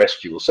coming to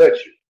arrest you or search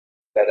you.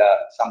 But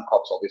some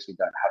cops obviously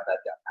don't have that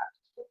down pat.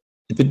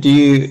 But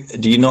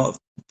do you not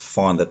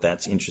find that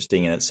that's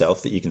interesting in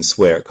itself, that you can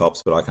swear at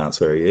cops, but I can't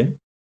swear at you?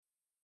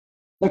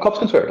 No, cops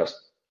can swear at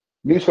us.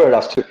 You can swear at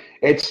us too.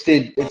 It's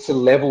the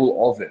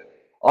level of it.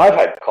 I've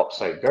had cops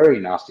say very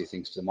nasty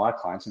things to my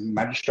clients, and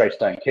magistrates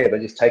don't care. They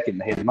just take it in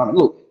the head of the moment.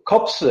 Look,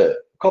 cops are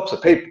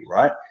people,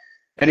 right?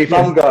 And if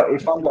I'm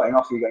going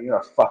off, you're going, you're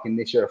a fucking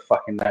this, you're a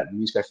fucking that, and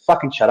you just go,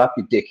 fucking shut up,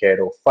 you dickhead,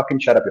 or fucking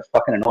shut up, you're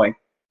fucking annoying.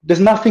 There's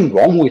nothing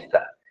wrong with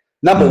that.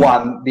 Number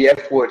one, the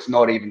F word's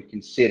not even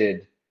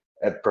considered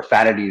a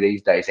profanity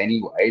these days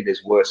anyway.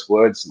 There's worse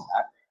words than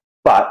that.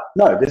 But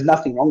no, there's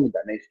nothing wrong with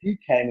that. And if you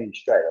came in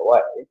straight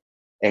away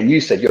and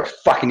you said, you're a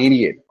fucking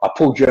idiot, I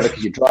pulled you over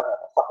because you're driving like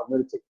a fucking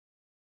lunatic,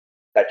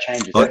 that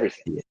changes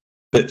everything. Yeah.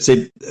 But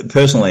see,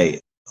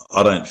 personally,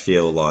 I don't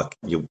feel like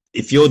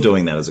if you're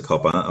doing that as a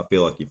copper, I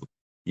feel like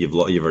you've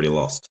already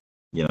lost,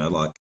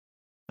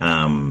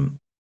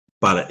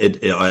 but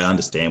I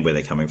understand where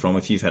they're coming from.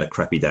 If you've had a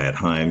crappy day at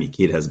home, your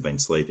kid hasn't been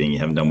sleeping, you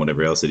haven't done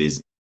whatever else it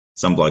is,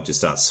 some bloke just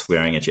starts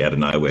swearing at you out of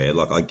nowhere.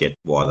 Like, I get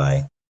why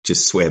they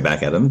just swear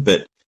back at them,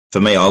 but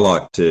for me, I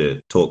like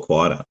to talk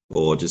quieter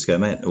or just go,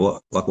 man, why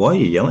are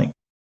you yelling?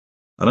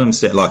 I don't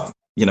understand. Like,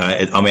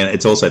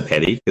 it's also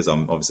petty because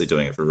I'm obviously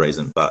doing it for a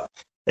reason, but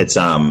it's,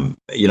 like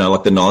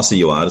the nicer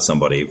you are to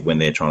somebody when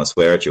they're trying to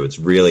swear at you, it's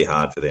really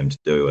hard for them to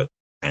do it.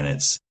 And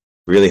it's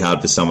really hard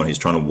for someone who's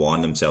trying to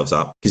wind themselves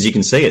up, because you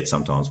can see it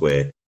sometimes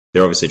where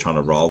they're obviously trying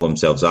to roll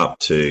themselves up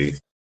to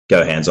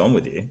go hands-on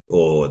with you,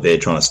 or they're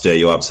trying to stir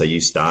you up so you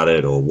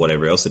started or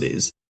whatever else it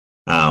is.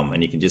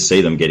 And you can just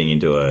see them getting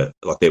into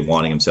they're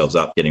winding themselves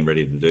up, getting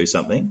ready to do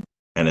something.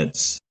 And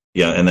it's,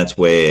 and that's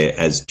where,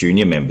 as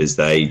junior members,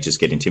 they just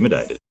get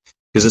intimidated.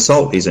 Because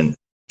assault isn't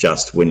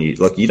just when you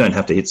don't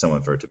have to hit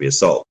someone for it to be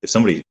assault. If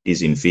somebody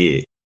is in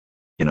fear,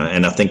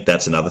 and I think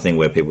that's another thing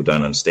where people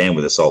don't understand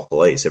with assault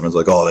police. Everyone's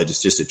like, oh, they're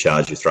just a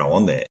charge you throw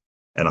on there.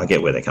 And I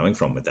get where they're coming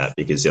from with that,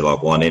 because they're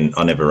like, well,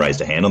 I never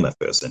raised a hand on that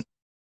person.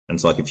 And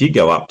it's like, if you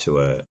go up to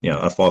a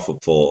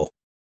 5'4"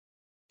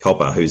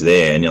 copper who's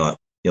there and you're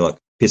like,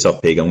 piss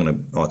off, pig, I'm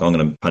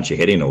gonna punch your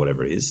head in or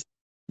whatever it is,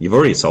 you've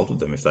already assaulted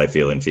them if they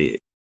feel in fear.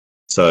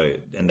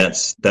 So, and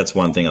that's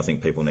one thing I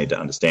think people need to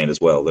understand as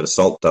well, that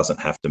assault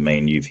doesn't have to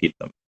mean you've hit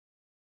them.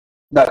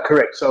 No,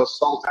 correct. So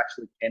assault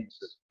actually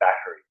enters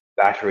battery.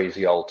 Battery is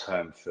the old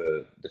term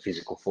for the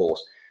physical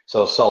force.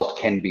 So assault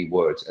can be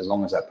words as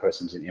long as that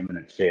person's in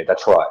imminent fear.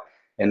 That's right.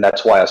 And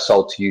that's why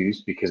assault's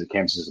used, because it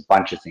canvases a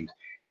bunch of things.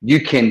 You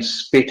can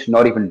spit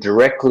not even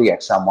directly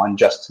at someone,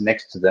 just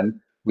next to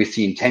them with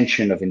the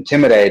intention of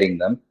intimidating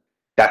them.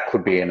 That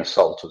could be an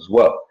assault as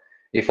well.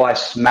 If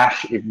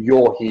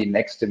you're here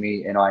next to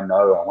me and I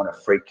know I want to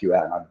freak you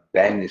out and I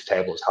bang this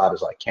table as hard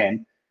as I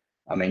can,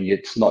 I mean,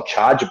 it's not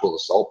chargeable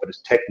assault, but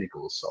it's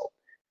technical assault.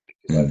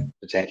 Because I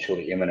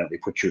potentially imminently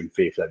put you in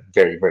fear for that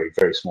very, very,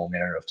 very small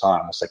minute of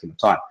time or second of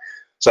time.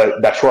 So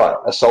that's right.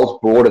 Assault's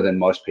broader than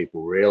most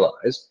people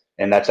realize.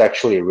 And that's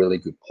actually a really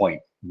good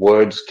point.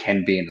 Words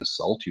can be an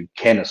assault. You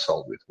can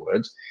assault with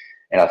words.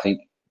 And I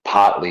think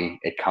partly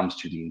it comes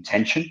to the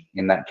intention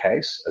in that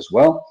case as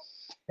well.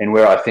 And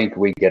where I think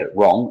we get it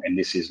wrong, and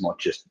this is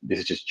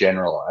just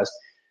generalized,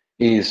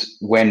 is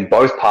when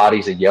both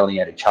parties are yelling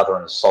at each other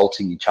and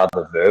assaulting each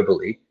other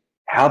verbally.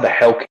 How the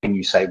hell can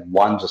you say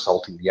one's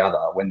assaulting the other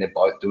when they're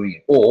both doing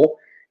it? Or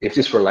if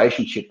this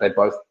relationship, they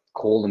both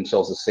call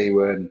themselves a C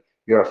word and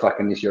you're a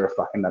fucking this, you're a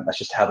fucking that. That's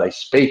just how they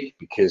speak,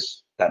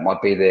 because that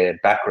might be their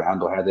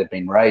background or how they've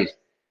been raised.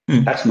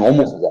 That's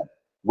normal for them.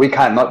 We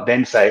can't not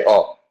then say,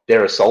 oh,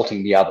 they're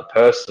assaulting the other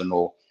person,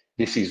 or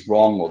this is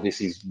wrong, or this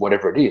is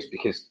whatever it is,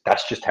 because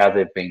that's just how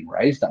they've been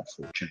raised,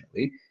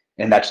 unfortunately.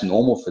 And that's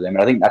normal for them.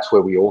 And I think that's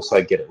where we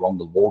also get it wrong.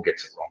 The law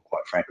gets it wrong,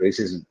 quite frankly. This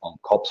isn't on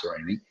cops or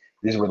anything.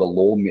 This is where the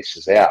law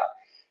misses out,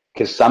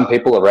 because some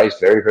people are raised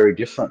very, very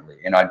differently.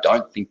 And I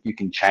don't think you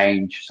can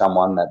change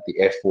someone that the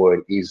F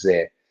word is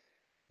there.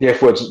 The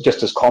F word's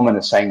just as common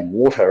as saying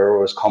water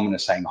or as common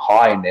as saying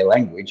hi in their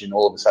language, and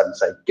all of a sudden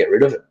say, get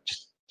rid of it.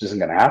 Just isn't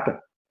going to happen.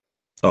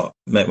 Oh,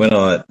 mate, when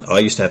I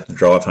used to have to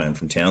drive home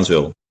from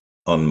Townsville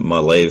on my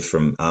leave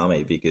from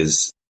army,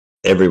 because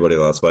everybody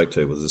that I spoke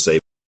to was a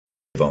C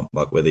bomb,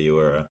 like whether you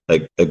were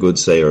a good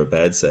C or a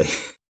bad C.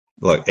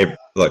 I'd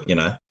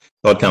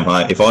come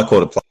home. If I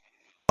caught a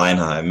plane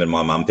home and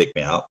my mum picked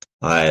me up,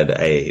 I had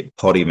a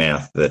potty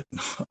mouth that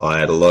I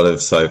had a lot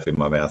of soap in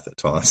my mouth at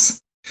times.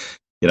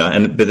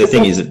 But the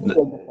thing is,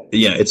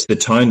 it's the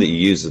tone that you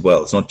use as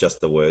well. It's not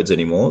just the words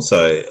anymore.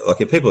 So,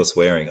 if people are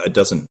swearing, it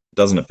doesn't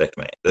affect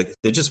me.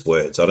 They're just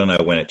words. I don't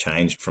know when it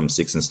changed from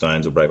sticks and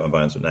stones or break my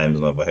bones with names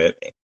and never hurt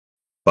me.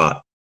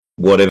 But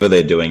whatever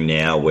they're doing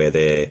now, where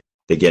they're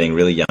getting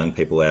really young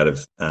people out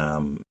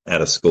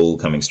of school,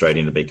 coming straight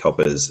in to be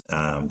coppers.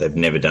 They've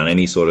never done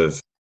any sort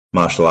of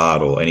martial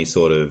art or any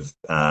sort of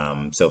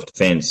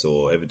self-defense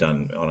or even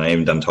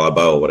done Thai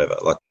Bo or whatever.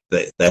 Like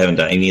they haven't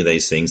done any of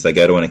these things. They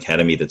go to an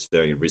academy that's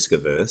very risk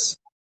averse,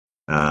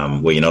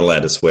 where you're not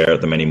allowed to swear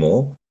at them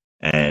anymore.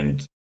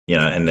 And,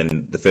 and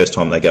then the first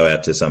time they go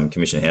out to some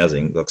commissioned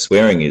housing, like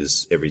swearing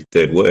is every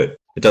third word.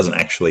 It doesn't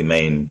actually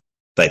mean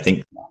they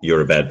think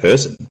you're a bad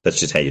person. That's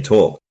just how you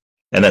talk.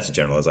 And that's a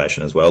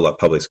generalization as well. Like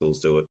public schools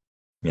do it.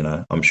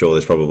 I'm sure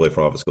there's probably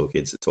private school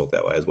kids that talk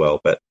that way as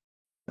well. But,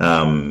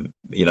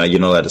 you're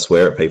not allowed to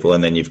swear at people.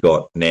 And then you've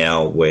got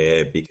now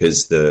where,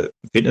 because the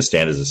fitness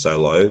standards are so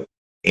low,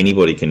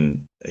 you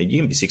can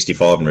be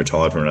 65 and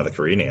retired from another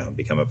career now and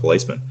become a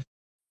policeman.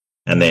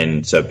 And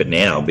then, but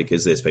now,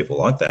 because there's people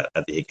like that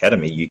at the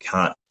academy, you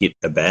can't hit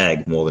a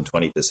bag more than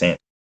 20%.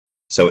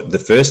 So the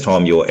first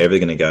time you're ever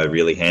going to go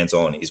really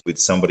hands-on is with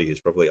somebody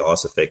who's probably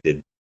ice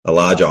affected, a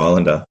large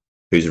islander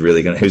who's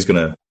going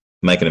to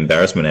make an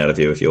embarrassment out of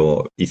you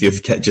if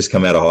you've just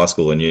come out of high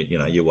school and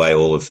you weigh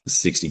all of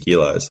 60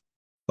 kilos.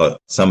 Like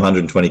some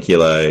 120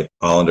 kilo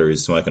islander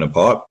who's smoking a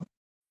pipe,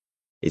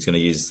 he's going to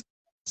use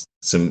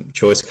some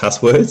choice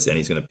cuss words and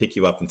he's going to pick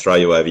you up and throw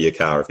you over your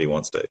car if he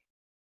wants to.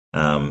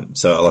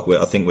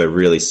 I think we're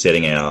really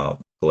setting our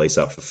police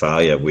up for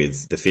failure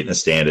with the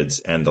fitness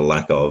standards and the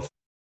lack of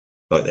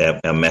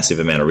our massive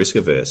amount of risk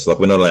averse. Like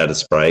we're not allowed to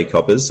spray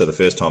coppers. So the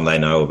first time they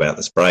know about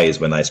the spray is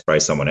when they spray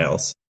someone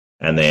else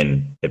and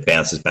then it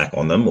bounces back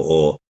on them,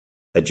 or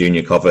a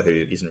junior copper who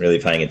isn't really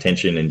paying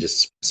attention and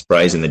just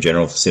sprays in the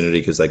general vicinity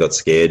because they got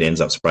scared,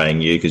 ends up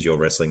spraying you because you're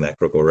wrestling that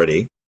crook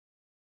already.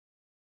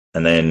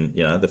 And then,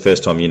 the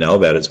first time you know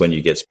about it is when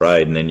you get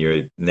sprayed, and then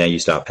you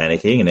start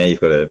panicking, and now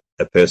you've got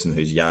a person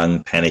who's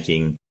young,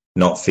 panicking,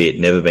 not fit,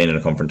 never been in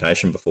a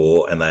confrontation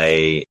before, and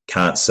they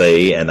can't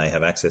see, and they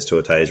have access to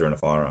a taser and a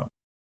firearm.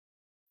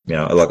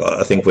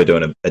 I think we're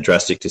doing a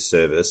drastic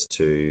disservice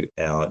to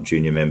our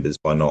junior members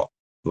by not.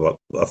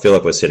 I feel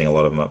like we're setting a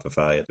lot of them up for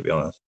failure, to be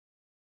honest.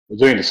 We're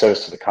doing a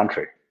disservice to the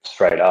country,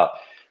 straight up.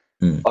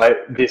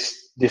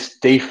 This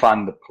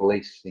defund the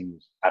police thing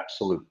is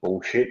absolute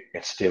bullshit.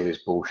 It still is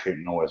bullshit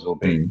and always will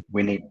be.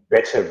 We need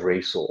better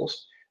resourced,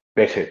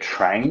 better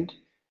trained,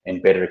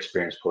 and better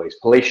experienced police.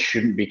 Police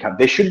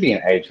there should be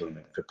an age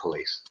limit for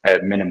police,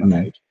 at minimum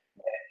age.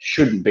 It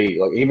shouldn't be,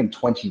 even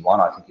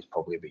 21 I think is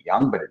probably a bit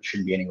young, but it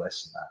shouldn't be any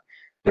less than that.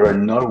 There are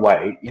no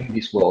way in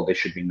this world there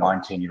should be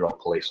 19-year-old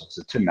police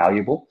officers. Too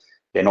malleable.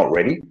 They're not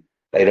ready.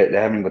 They haven't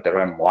even got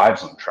their own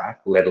lives on track,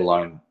 let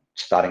alone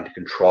starting to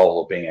control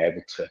or being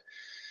able to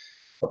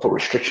put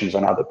restrictions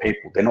on other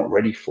people. They're not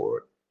ready for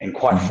it. And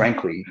quite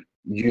frankly,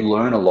 you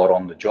learn a lot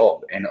on the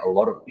job. And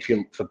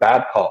if a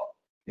bad cop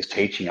is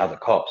teaching other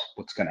cops,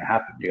 what's going to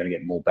happen? You're going to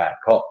get more bad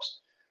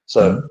cops.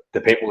 So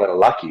the people that are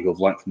lucky, who have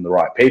learned from the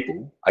right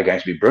people, are going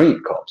to be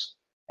brilliant cops.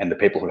 And the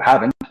people who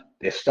haven't,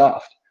 they're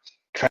stuffed.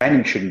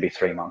 Training shouldn't be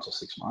 3 months or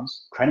 6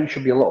 months. Training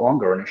should be a lot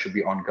longer, and it should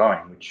be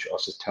ongoing, which I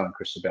was just telling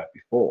Chris about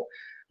before.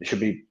 There should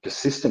be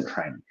persistent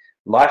training.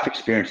 Life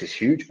experience is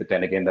huge, but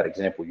then again, that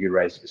example you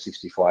raised of a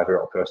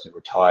 65-year-old person who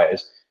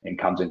retires and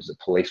comes into the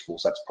police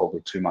force, that's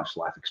probably too much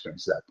life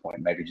experience at that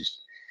point. Maybe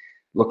just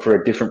look for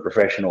a different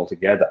profession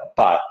altogether.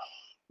 But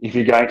if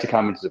you're going to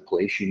come into the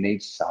police, you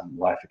need some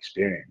life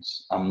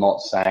experience. I'm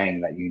not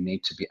saying that you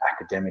need to be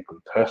academically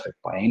perfect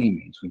by any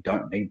means. We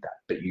don't need that.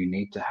 But you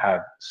need to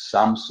have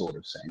some sort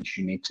of sense.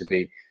 You need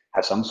to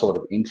have some sort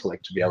of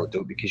intellect to be able to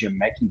do it, because you're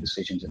making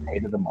decisions in the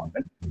heat of the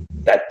moment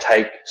that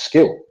take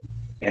skill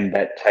and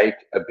that take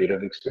a bit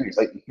of experience.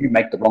 Like, if you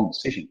make the wrong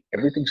decision,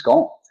 everything's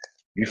gone.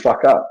 You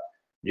fuck up.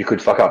 You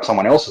could fuck up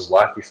someone else's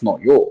life, if not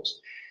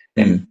yours.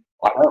 And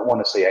I don't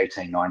want to see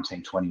 18,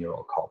 19,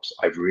 20-year-old cops.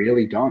 I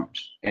really don't.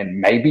 And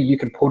maybe you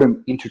can put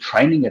them into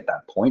training at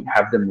that point,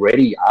 have them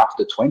ready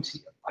after 20.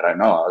 I don't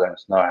know. I don't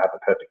know I have a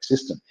perfect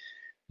system.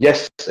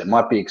 Yes, it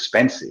might be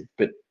expensive,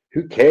 but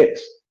who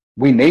cares?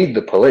 We need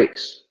the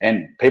police.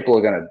 And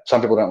some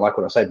people don't like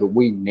what I say, but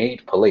we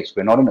need police.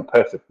 We're not in a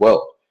perfect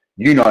world.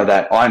 You know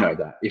that. I know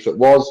that. If it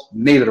was,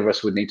 neither of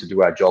us would need to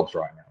do our jobs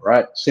right now,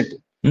 right? Simple.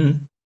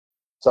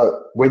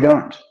 So we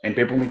don't, and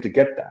people need to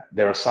get that.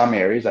 There are some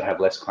areas that have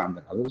less crime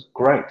than others.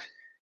 Great.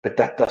 But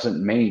that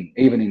doesn't mean,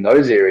 even in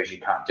those areas, you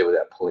can't deal with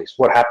that police.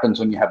 What happens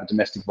when you have a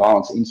domestic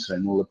violence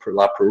incident, or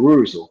La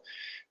Perouse, or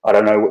I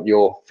don't know what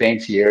your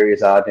fancy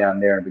areas are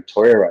down there in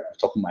Victoria right off the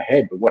top of my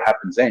head, but what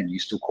happens then? You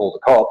still call the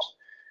cops.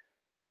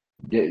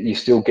 You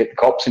still get the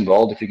cops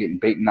involved if you're getting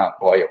beaten up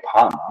by your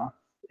partner.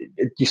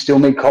 You still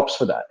need cops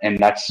for that. And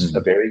that's a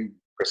very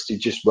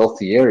prestigious,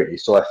 wealthy area. You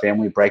still have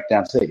family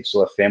breakdowns there. You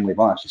still have family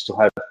violence. You still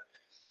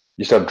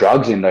have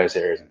drugs in those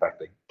areas. In fact,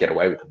 they get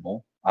away with it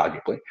more,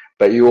 arguably.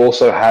 But you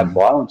also have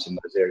violence in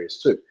those areas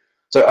too.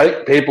 So I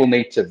think people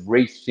need to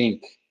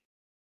rethink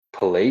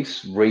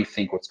police,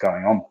 rethink what's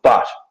going on.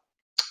 But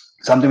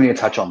something we need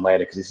to touch on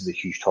later, because this is a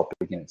huge topic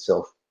in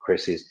itself,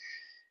 Chris, is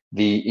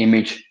the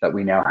image that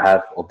we now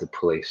have of the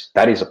police.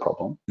 That is a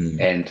problem.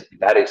 And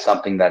that is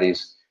something that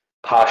is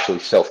partially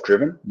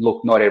self-driven.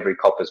 Look, not every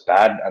cop is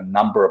bad. A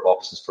number of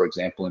officers, for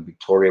example, in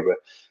Victoria,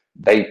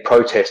 they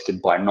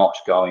protested by not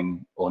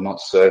going or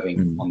not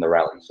serving on the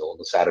rallies or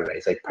the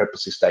Saturdays. They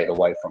purposely stayed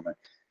away from it.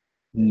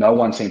 No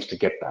one seems to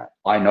get that.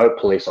 I know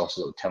police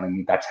officers are telling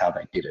me that's how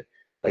they did it.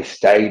 They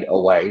stayed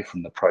away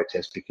from the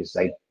protest because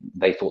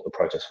they thought the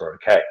protests were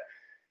okay.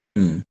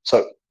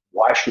 So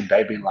why should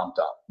they be lumped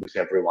up with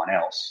everyone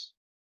else?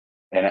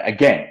 And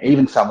again,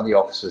 even some of the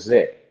officers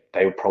there,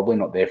 they were probably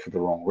not there for the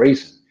wrong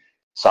reason.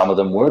 Some of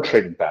them were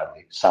treated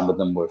badly. Some of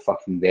them were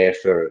fucking there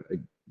for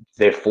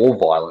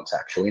violence,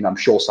 actually. And I'm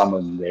sure some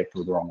of them were there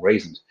for the wrong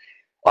reasons.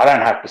 I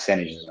don't have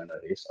percentages on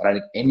this. I don't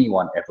think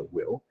anyone ever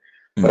will.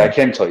 But I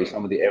can tell you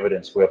some of the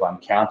evidence where I've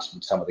encountered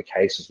in some of the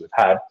cases we've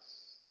had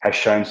has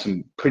shown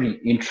some pretty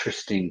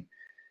interesting.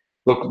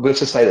 Look, let's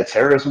just say the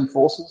terrorism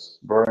forces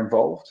were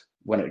involved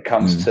when it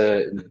comes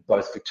to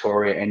both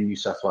Victoria and New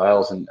South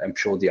Wales, and I'm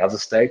sure the other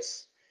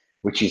states,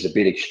 which is a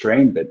bit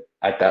extreme. But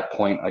at that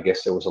point, I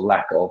guess there was a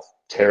lack of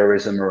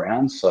terrorism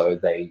around, so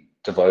they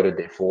devoted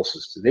their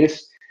forces to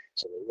this.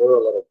 So there were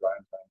a lot of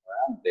drones going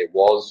around. There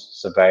was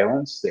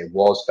surveillance. There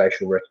was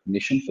facial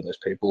recognition for those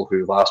people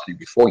who've asked me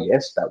before.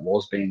 Yes, that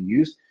was being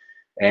used.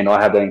 And I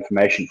have that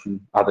information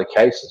from other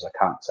cases. I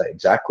can't say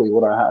exactly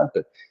what I have,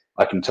 but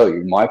I can tell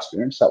you in my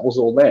experience, that was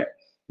all there.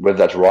 Whether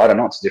that's right or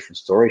not, it's a different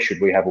story. Should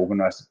we have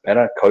organised it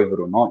better, COVID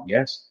or not?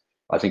 Yes,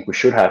 I think we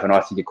should have. And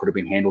I think it could have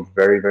been handled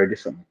very, very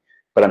differently.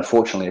 But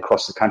unfortunately,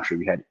 across the country,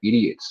 we had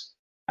idiots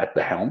at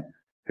the helm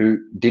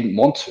who didn't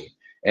want to.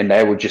 And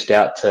they were just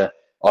out to,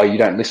 oh, you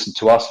don't listen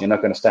to us, you're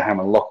not going to stay home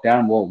and lock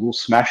down. Well, we'll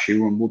smash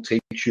you and we'll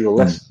teach you a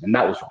lesson. And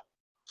that was wrong.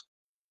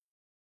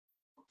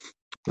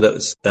 That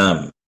was,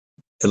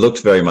 it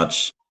looked very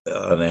much,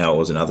 I don't know how it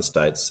was in other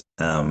states,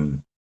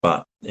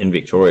 but in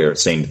Victoria, it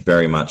seemed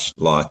very much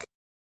like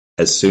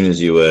as soon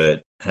as you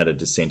had a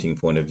dissenting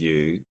point of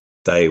view,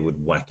 they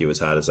would whack you as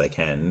hard as they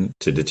can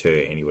to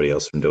deter anybody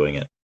else from doing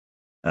it.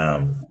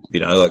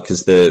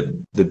 Because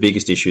the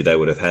biggest issue they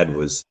would have had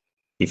was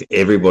if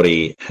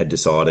everybody had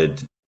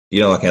decided,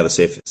 like how the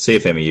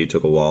CFMEU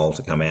took a while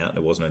to come out.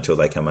 It wasn't until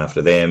they come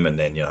after them, and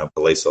then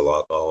police are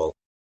like, oh, it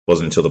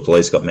wasn't until the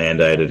police got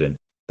mandated, and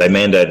they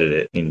mandated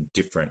it in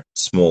different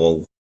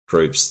small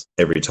groups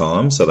every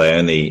time, so they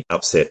only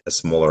upset a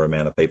smaller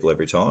amount of people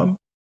every time.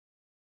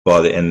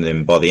 And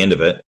then by the end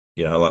of it,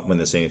 like when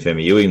the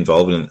CFMEU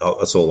involved, and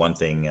I saw one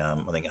thing,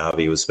 I think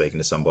Avi was speaking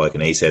to some bloke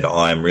and he said,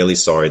 I am really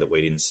sorry that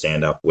we didn't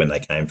stand up when they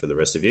came for the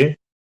rest of you,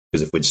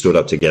 because if we'd stood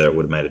up together, it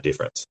would have made a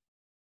difference.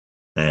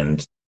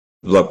 And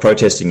like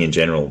protesting in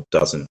general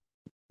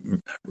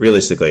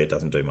realistically, it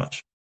doesn't do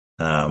much.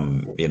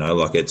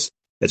 Like it's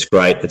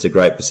great. It's a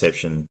great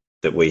perception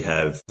that we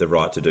have the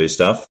right to do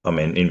stuff. I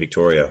mean, in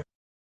Victoria,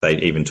 they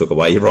even took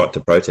away your right to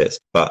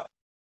protest, but,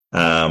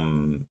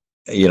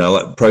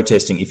 like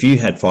protesting, if you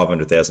had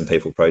 500,000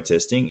 people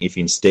protesting, if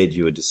instead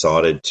you had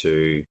decided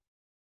to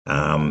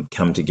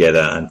come together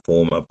and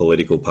form a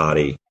political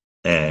party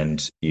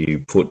and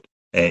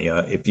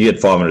if you had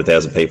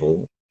 500,000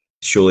 people,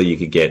 surely you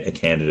could get a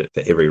candidate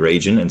for every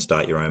region and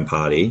start your own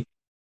party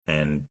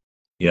and,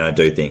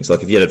 do things.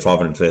 Like if you had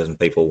 500,000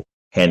 people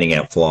handing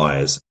out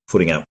flyers,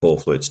 putting out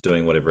pamphlets,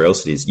 doing whatever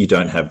else it is, you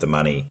don't have the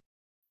money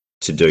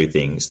to do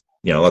things.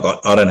 Like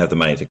I don't have the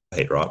money to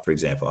compete, right? For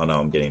example, I know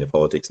I'm getting into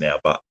politics now,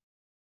 but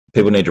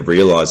people need to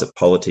realise that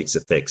politics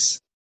affects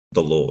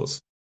the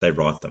laws. They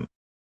write them.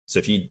 So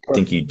if you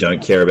think you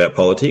don't care about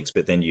politics,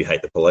 but then you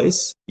hate the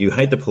police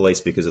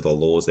because of the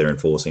laws they're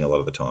enforcing a lot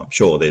of the time.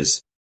 Sure,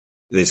 there's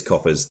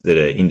coppers that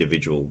are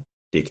individual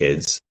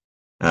dickheads,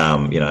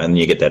 and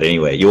you get that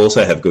anywhere. You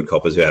also have good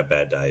coppers who have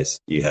bad days.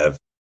 You have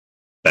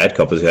bad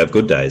coppers who have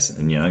good days,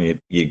 and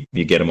you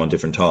get them on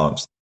different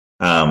times.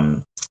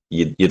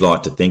 You'd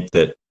like to think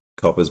that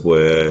coppers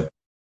were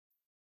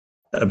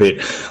a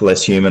bit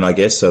less human, I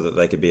guess, so that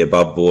they could be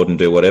above board and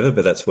do whatever.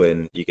 But that's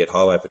when you get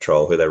highway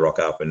patrol who they rock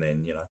up and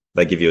then,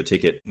 they give you a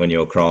ticket when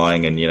you're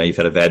crying and, you've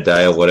had a bad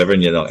day or whatever,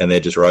 and and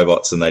they're just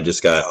robots and they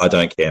just go, I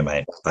don't care,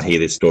 mate. I hear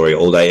this story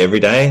all day, every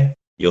day.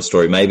 Your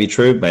story may be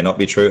true, may not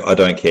be true. I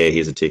don't care.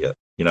 Here's a ticket,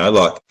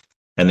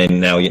 and then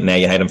now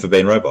you hate them for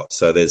being robots.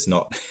 So there's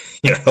not,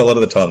 a lot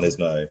of the time there's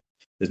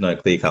no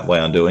clear-cut way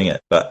on doing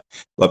it. But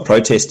like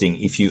protesting,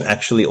 if you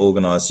actually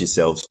organise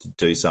yourselves to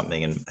do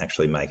something and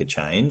actually make a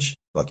change,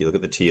 like you look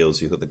at the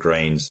Teals, you look at the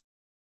Greens,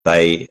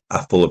 they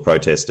are full of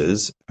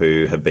protesters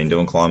who have been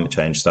doing climate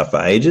change stuff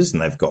for ages,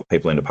 and they've got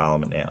people into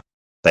Parliament now.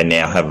 They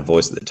now have a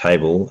voice at the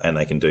table and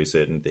they can do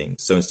certain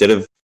things. So instead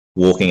of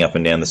walking up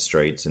and down the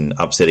streets and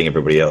upsetting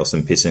everybody else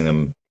and pissing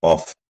them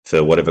off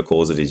for whatever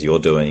cause it is you're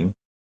doing,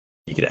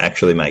 you could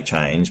actually make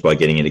change by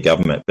getting into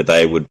government. But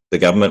the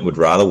government would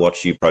rather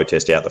watch you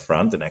protest out the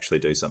front than actually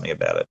do something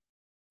about it,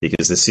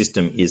 because the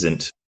system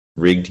isn't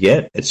rigged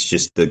yet. It's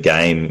just the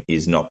game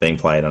is not being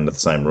played under the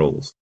same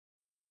rules.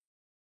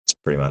 It's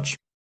pretty much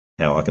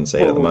how I can see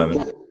it at the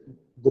moment.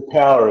 The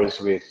power is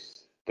with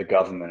the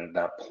government at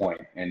that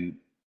point, and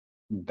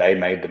they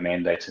made the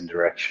mandates and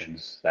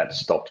directions that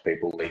stopped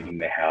people leaving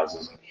their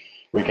houses.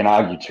 We can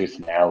argue tooth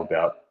and nail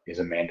about, is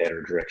a mandate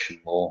or direction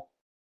law?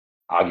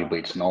 Arguably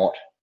it's not,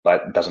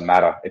 but it doesn't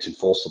matter. It's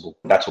enforceable.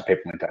 That's what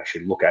people need to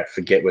actually look at.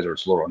 Forget whether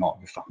it's law or not.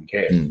 Who fucking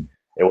cares?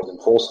 It was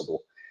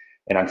enforceable.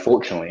 And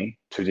unfortunately,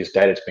 to this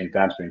date, it's been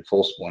found to be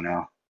enforceable, and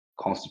our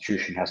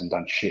constitution hasn't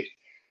done shit.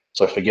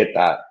 So forget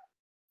that.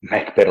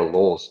 Make better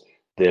laws.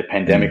 The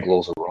pandemic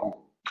laws are wrong.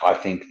 I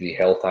think the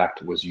Health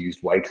Act was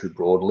used way too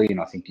broadly,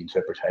 and I think the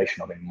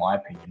interpretation of it, in my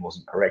opinion,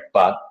 wasn't correct.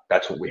 But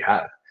that's what we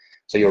have.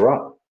 So you're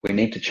right. We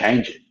need to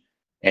change it,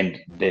 and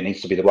there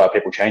needs to be the right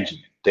people changing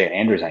it. Dan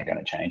Andrews ain't going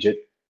to change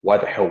it. Why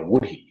the hell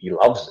would he? He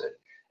loves it,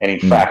 and in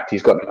fact,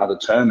 he's got another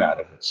term out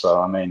of it.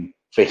 So I mean,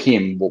 for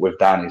him, what we've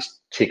done is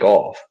tick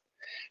off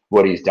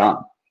what he's done.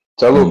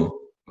 So look,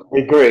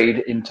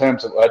 agreed in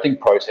terms of, I think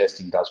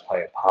protesting does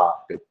play a part,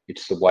 but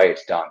it's the way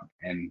it's done.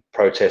 And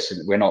protesting,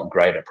 we're not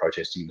great at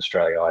protesting in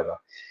Australia either.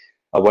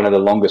 One of the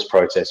longest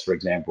protests, for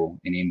example,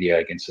 in India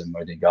against the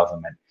Modi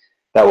government,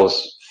 that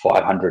was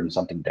 500 and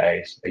something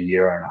days, a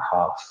year and a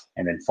half.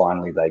 And then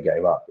finally they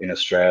gave up. In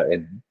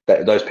Australia,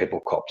 and those people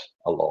copped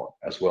a lot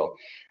as well.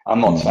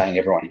 I'm not saying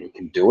everyone here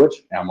can do it.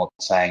 And I'm not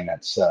saying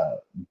that's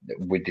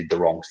we did the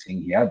wrong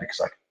thing here, because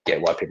I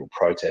get why people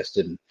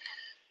protested. And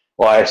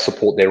well, I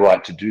support their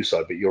right to do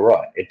so, but you're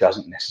right. It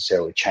doesn't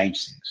necessarily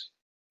change things.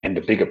 And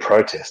the bigger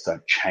protests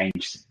don't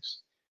change things.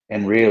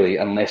 And really,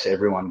 unless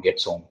everyone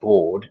gets on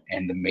board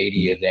and the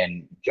media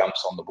then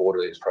jumps on the board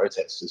of these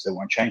protesters, they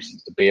won't change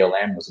things. The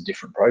BLM was a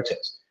different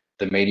protest.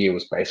 The media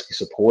was basically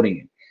supporting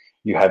it.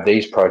 You have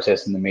these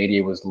protests and the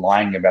media was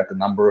lying about the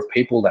number of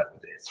people that were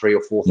there, 3,000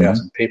 or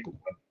 4,000 people.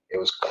 It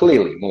was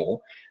clearly more.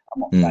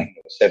 I'm not saying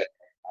it was 700.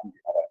 I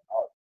don't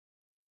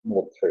know.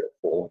 More than 3 or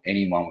 4.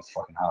 Anyone with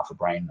fucking half a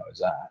brain knows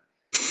that.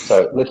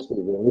 So let's be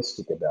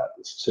realistic about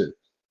this too.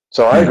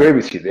 So I agree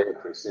with you there,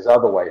 Chris. There's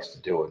other ways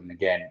to do it. And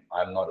again,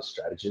 I'm not a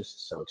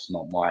strategist, so it's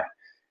not my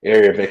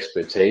area of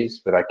expertise,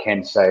 but I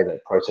can say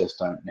that protests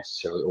don't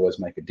necessarily always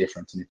make a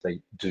difference. And if they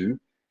do,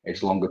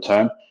 it's longer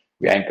term.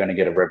 We ain't going to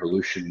get a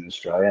revolution in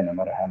Australia, no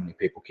matter how many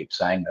people keep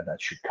saying that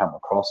that should come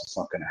across. It's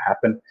not going to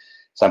happen.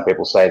 Some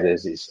people say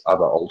there's this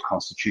other old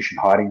constitution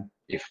hiding.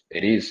 If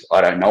it is,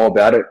 I don't know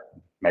about it.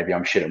 Maybe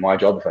I'm shit at my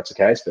job if that's the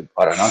case, but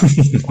I don't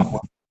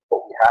know.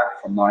 What we have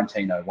from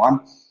 1901,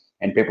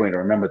 and people need to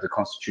remember the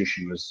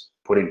Constitution was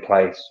put in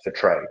place for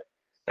trade.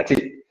 That's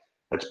it.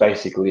 That's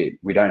basically it.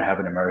 We don't have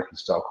an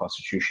American-style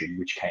Constitution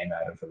which came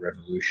out of a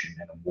revolution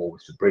and a war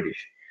with the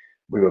British.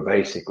 We were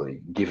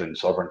basically given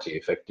sovereignty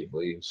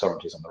effectively.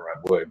 Sovereignty isn't the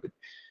right word, but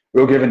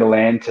we were given the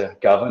land to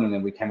govern, and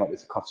then we came up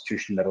with a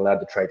Constitution that allowed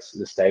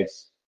the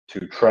states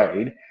to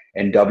trade.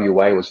 And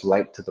WA was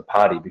late to the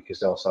party because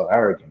they were so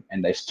arrogant,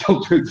 and they still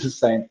do the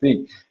same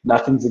thing.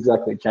 Nothing's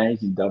exactly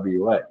changed in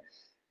WA.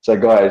 So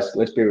guys,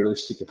 let's be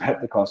realistic about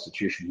the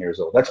Constitution here as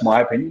well. That's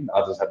my opinion.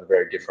 Others have a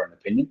very different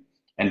opinion.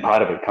 And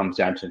part of it comes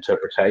down to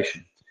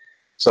interpretation.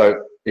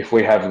 So if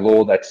we have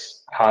law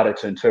that's harder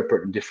to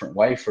interpret in a different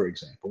way, for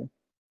example,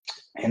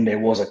 and there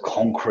was a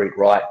concrete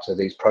right to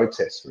these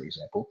protests, for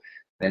example,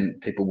 then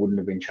people wouldn't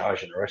have been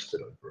charged and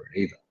arrested over it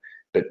either.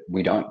 But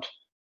we don't.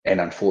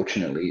 And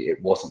unfortunately,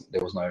 it wasn't.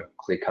 There was no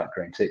clear-cut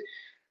guarantee.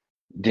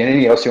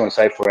 Anything else you want to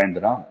say before I end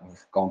it up?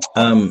 We've gone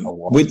a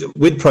while.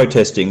 With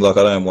protesting, like,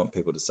 I don't want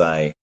people to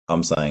say,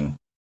 I'm saying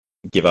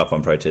give up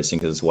on protesting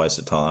because it's a waste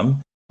of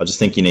time. I just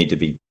think you need to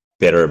be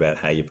better about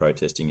how you're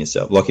protesting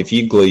yourself. Like, if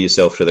you glue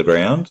yourself to the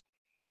ground,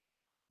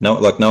 no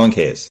one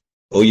cares.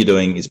 All you're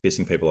doing is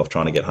pissing people off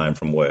trying to get home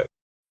from work.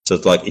 So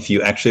it's like, if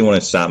you actually want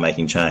to start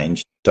making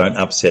change, don't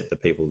upset the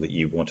people that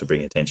you want to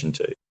bring attention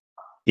to.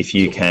 If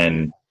you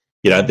can,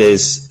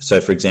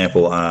 for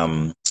example,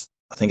 I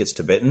think it's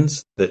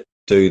Tibetans that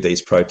do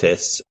these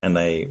protests, and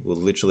they will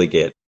literally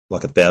get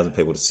like 1,000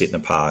 people to sit in a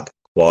park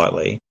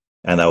quietly,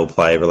 and they will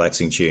play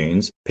relaxing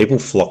tunes. People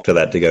flock to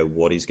that to go,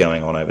 what is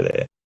going on over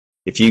there?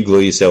 If you glue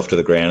yourself to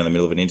the ground in the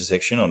middle of an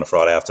intersection on a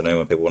Friday afternoon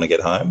when people want to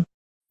get home,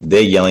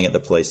 they're yelling at the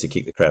police to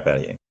kick the crap out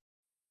of you.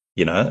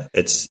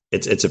 It's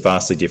a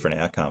vastly different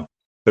outcome.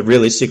 But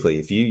realistically,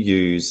 if you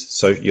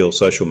use your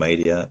social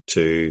media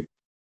to,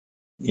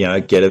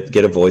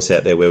 get a voice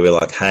out there where we're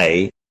like,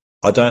 hey,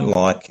 I don't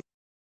like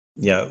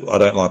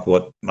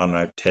what, I don't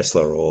know,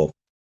 Tesla or,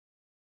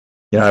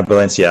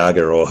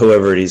 Balenciaga or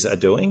whoever it is are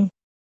doing.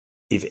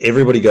 If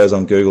everybody goes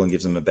on Google and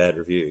gives them a bad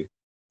review,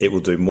 it will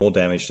do more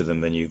damage to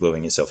them than you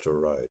gluing yourself to a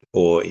road.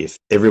 Or if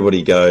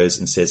everybody goes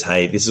and says,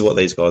 hey, this is what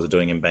these guys are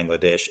doing in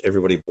Bangladesh,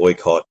 everybody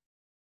boycott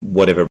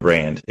whatever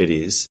brand it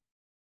is,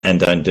 and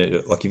don't do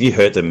it. Like, if you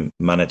hurt them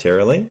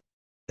monetarily,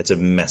 it's a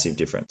massive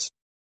difference.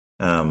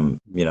 And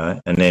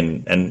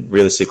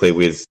realistically,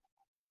 with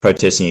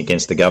protesting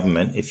against the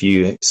government, if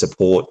you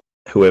support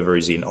whoever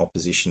is in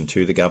opposition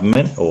to the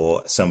government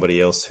or somebody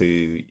else who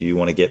you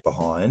want to get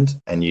behind,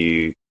 and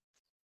you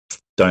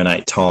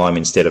donate time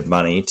instead of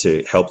money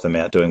to help them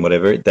out doing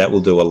whatever, that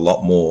will do a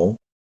lot more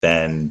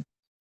than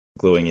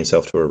gluing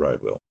yourself to a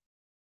road will.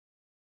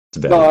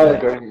 I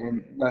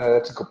agree. No,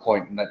 that's a good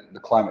point. And the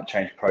climate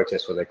change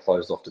protest where they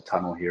closed off the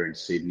tunnel here in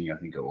Sydney, I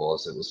think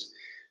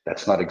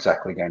that's not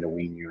exactly going to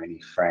win you any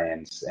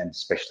fans, and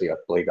especially I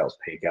believe that was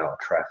peak hour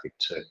traffic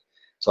too.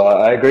 So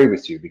I agree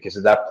with you, because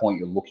at that point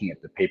you're looking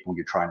at the people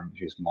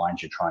whose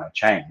minds you're trying to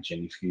change,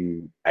 and if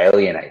you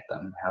alienate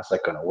them, how's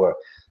that going to work?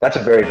 That's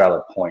a very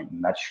valid point,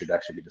 and that should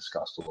actually be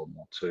discussed a little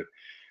more too.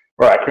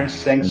 All right,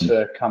 Chris, thanks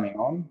for coming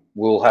on.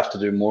 We'll have to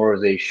do more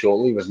of these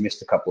shortly. We've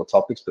missed a couple of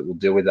topics, but we'll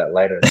deal with that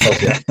later. It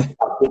tells you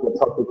how big a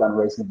topic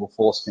unreasonable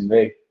force can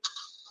be.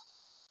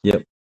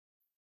 Yep.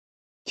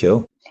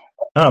 Cool.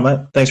 All right,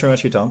 mate. Thanks very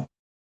much for your time.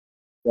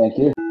 Thank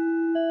you.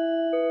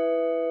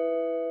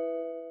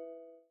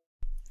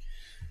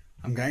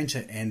 I'm going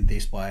to end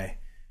this by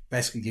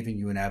basically giving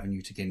you an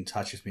avenue to get in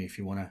touch with me if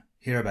you want to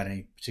hear about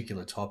any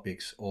particular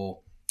topics,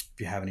 or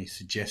if you have any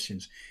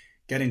suggestions.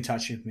 Get in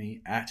touch with me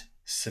at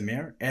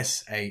Samir,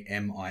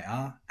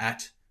 SAMIR,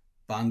 at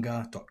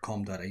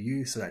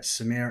banga.com.au. So that's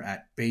Samir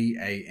at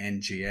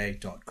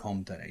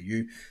banga.com.au.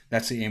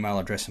 That's the email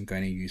address I'm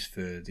going to use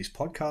for this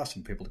podcast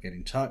and people to get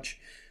in touch.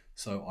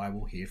 So I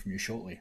will hear from you shortly.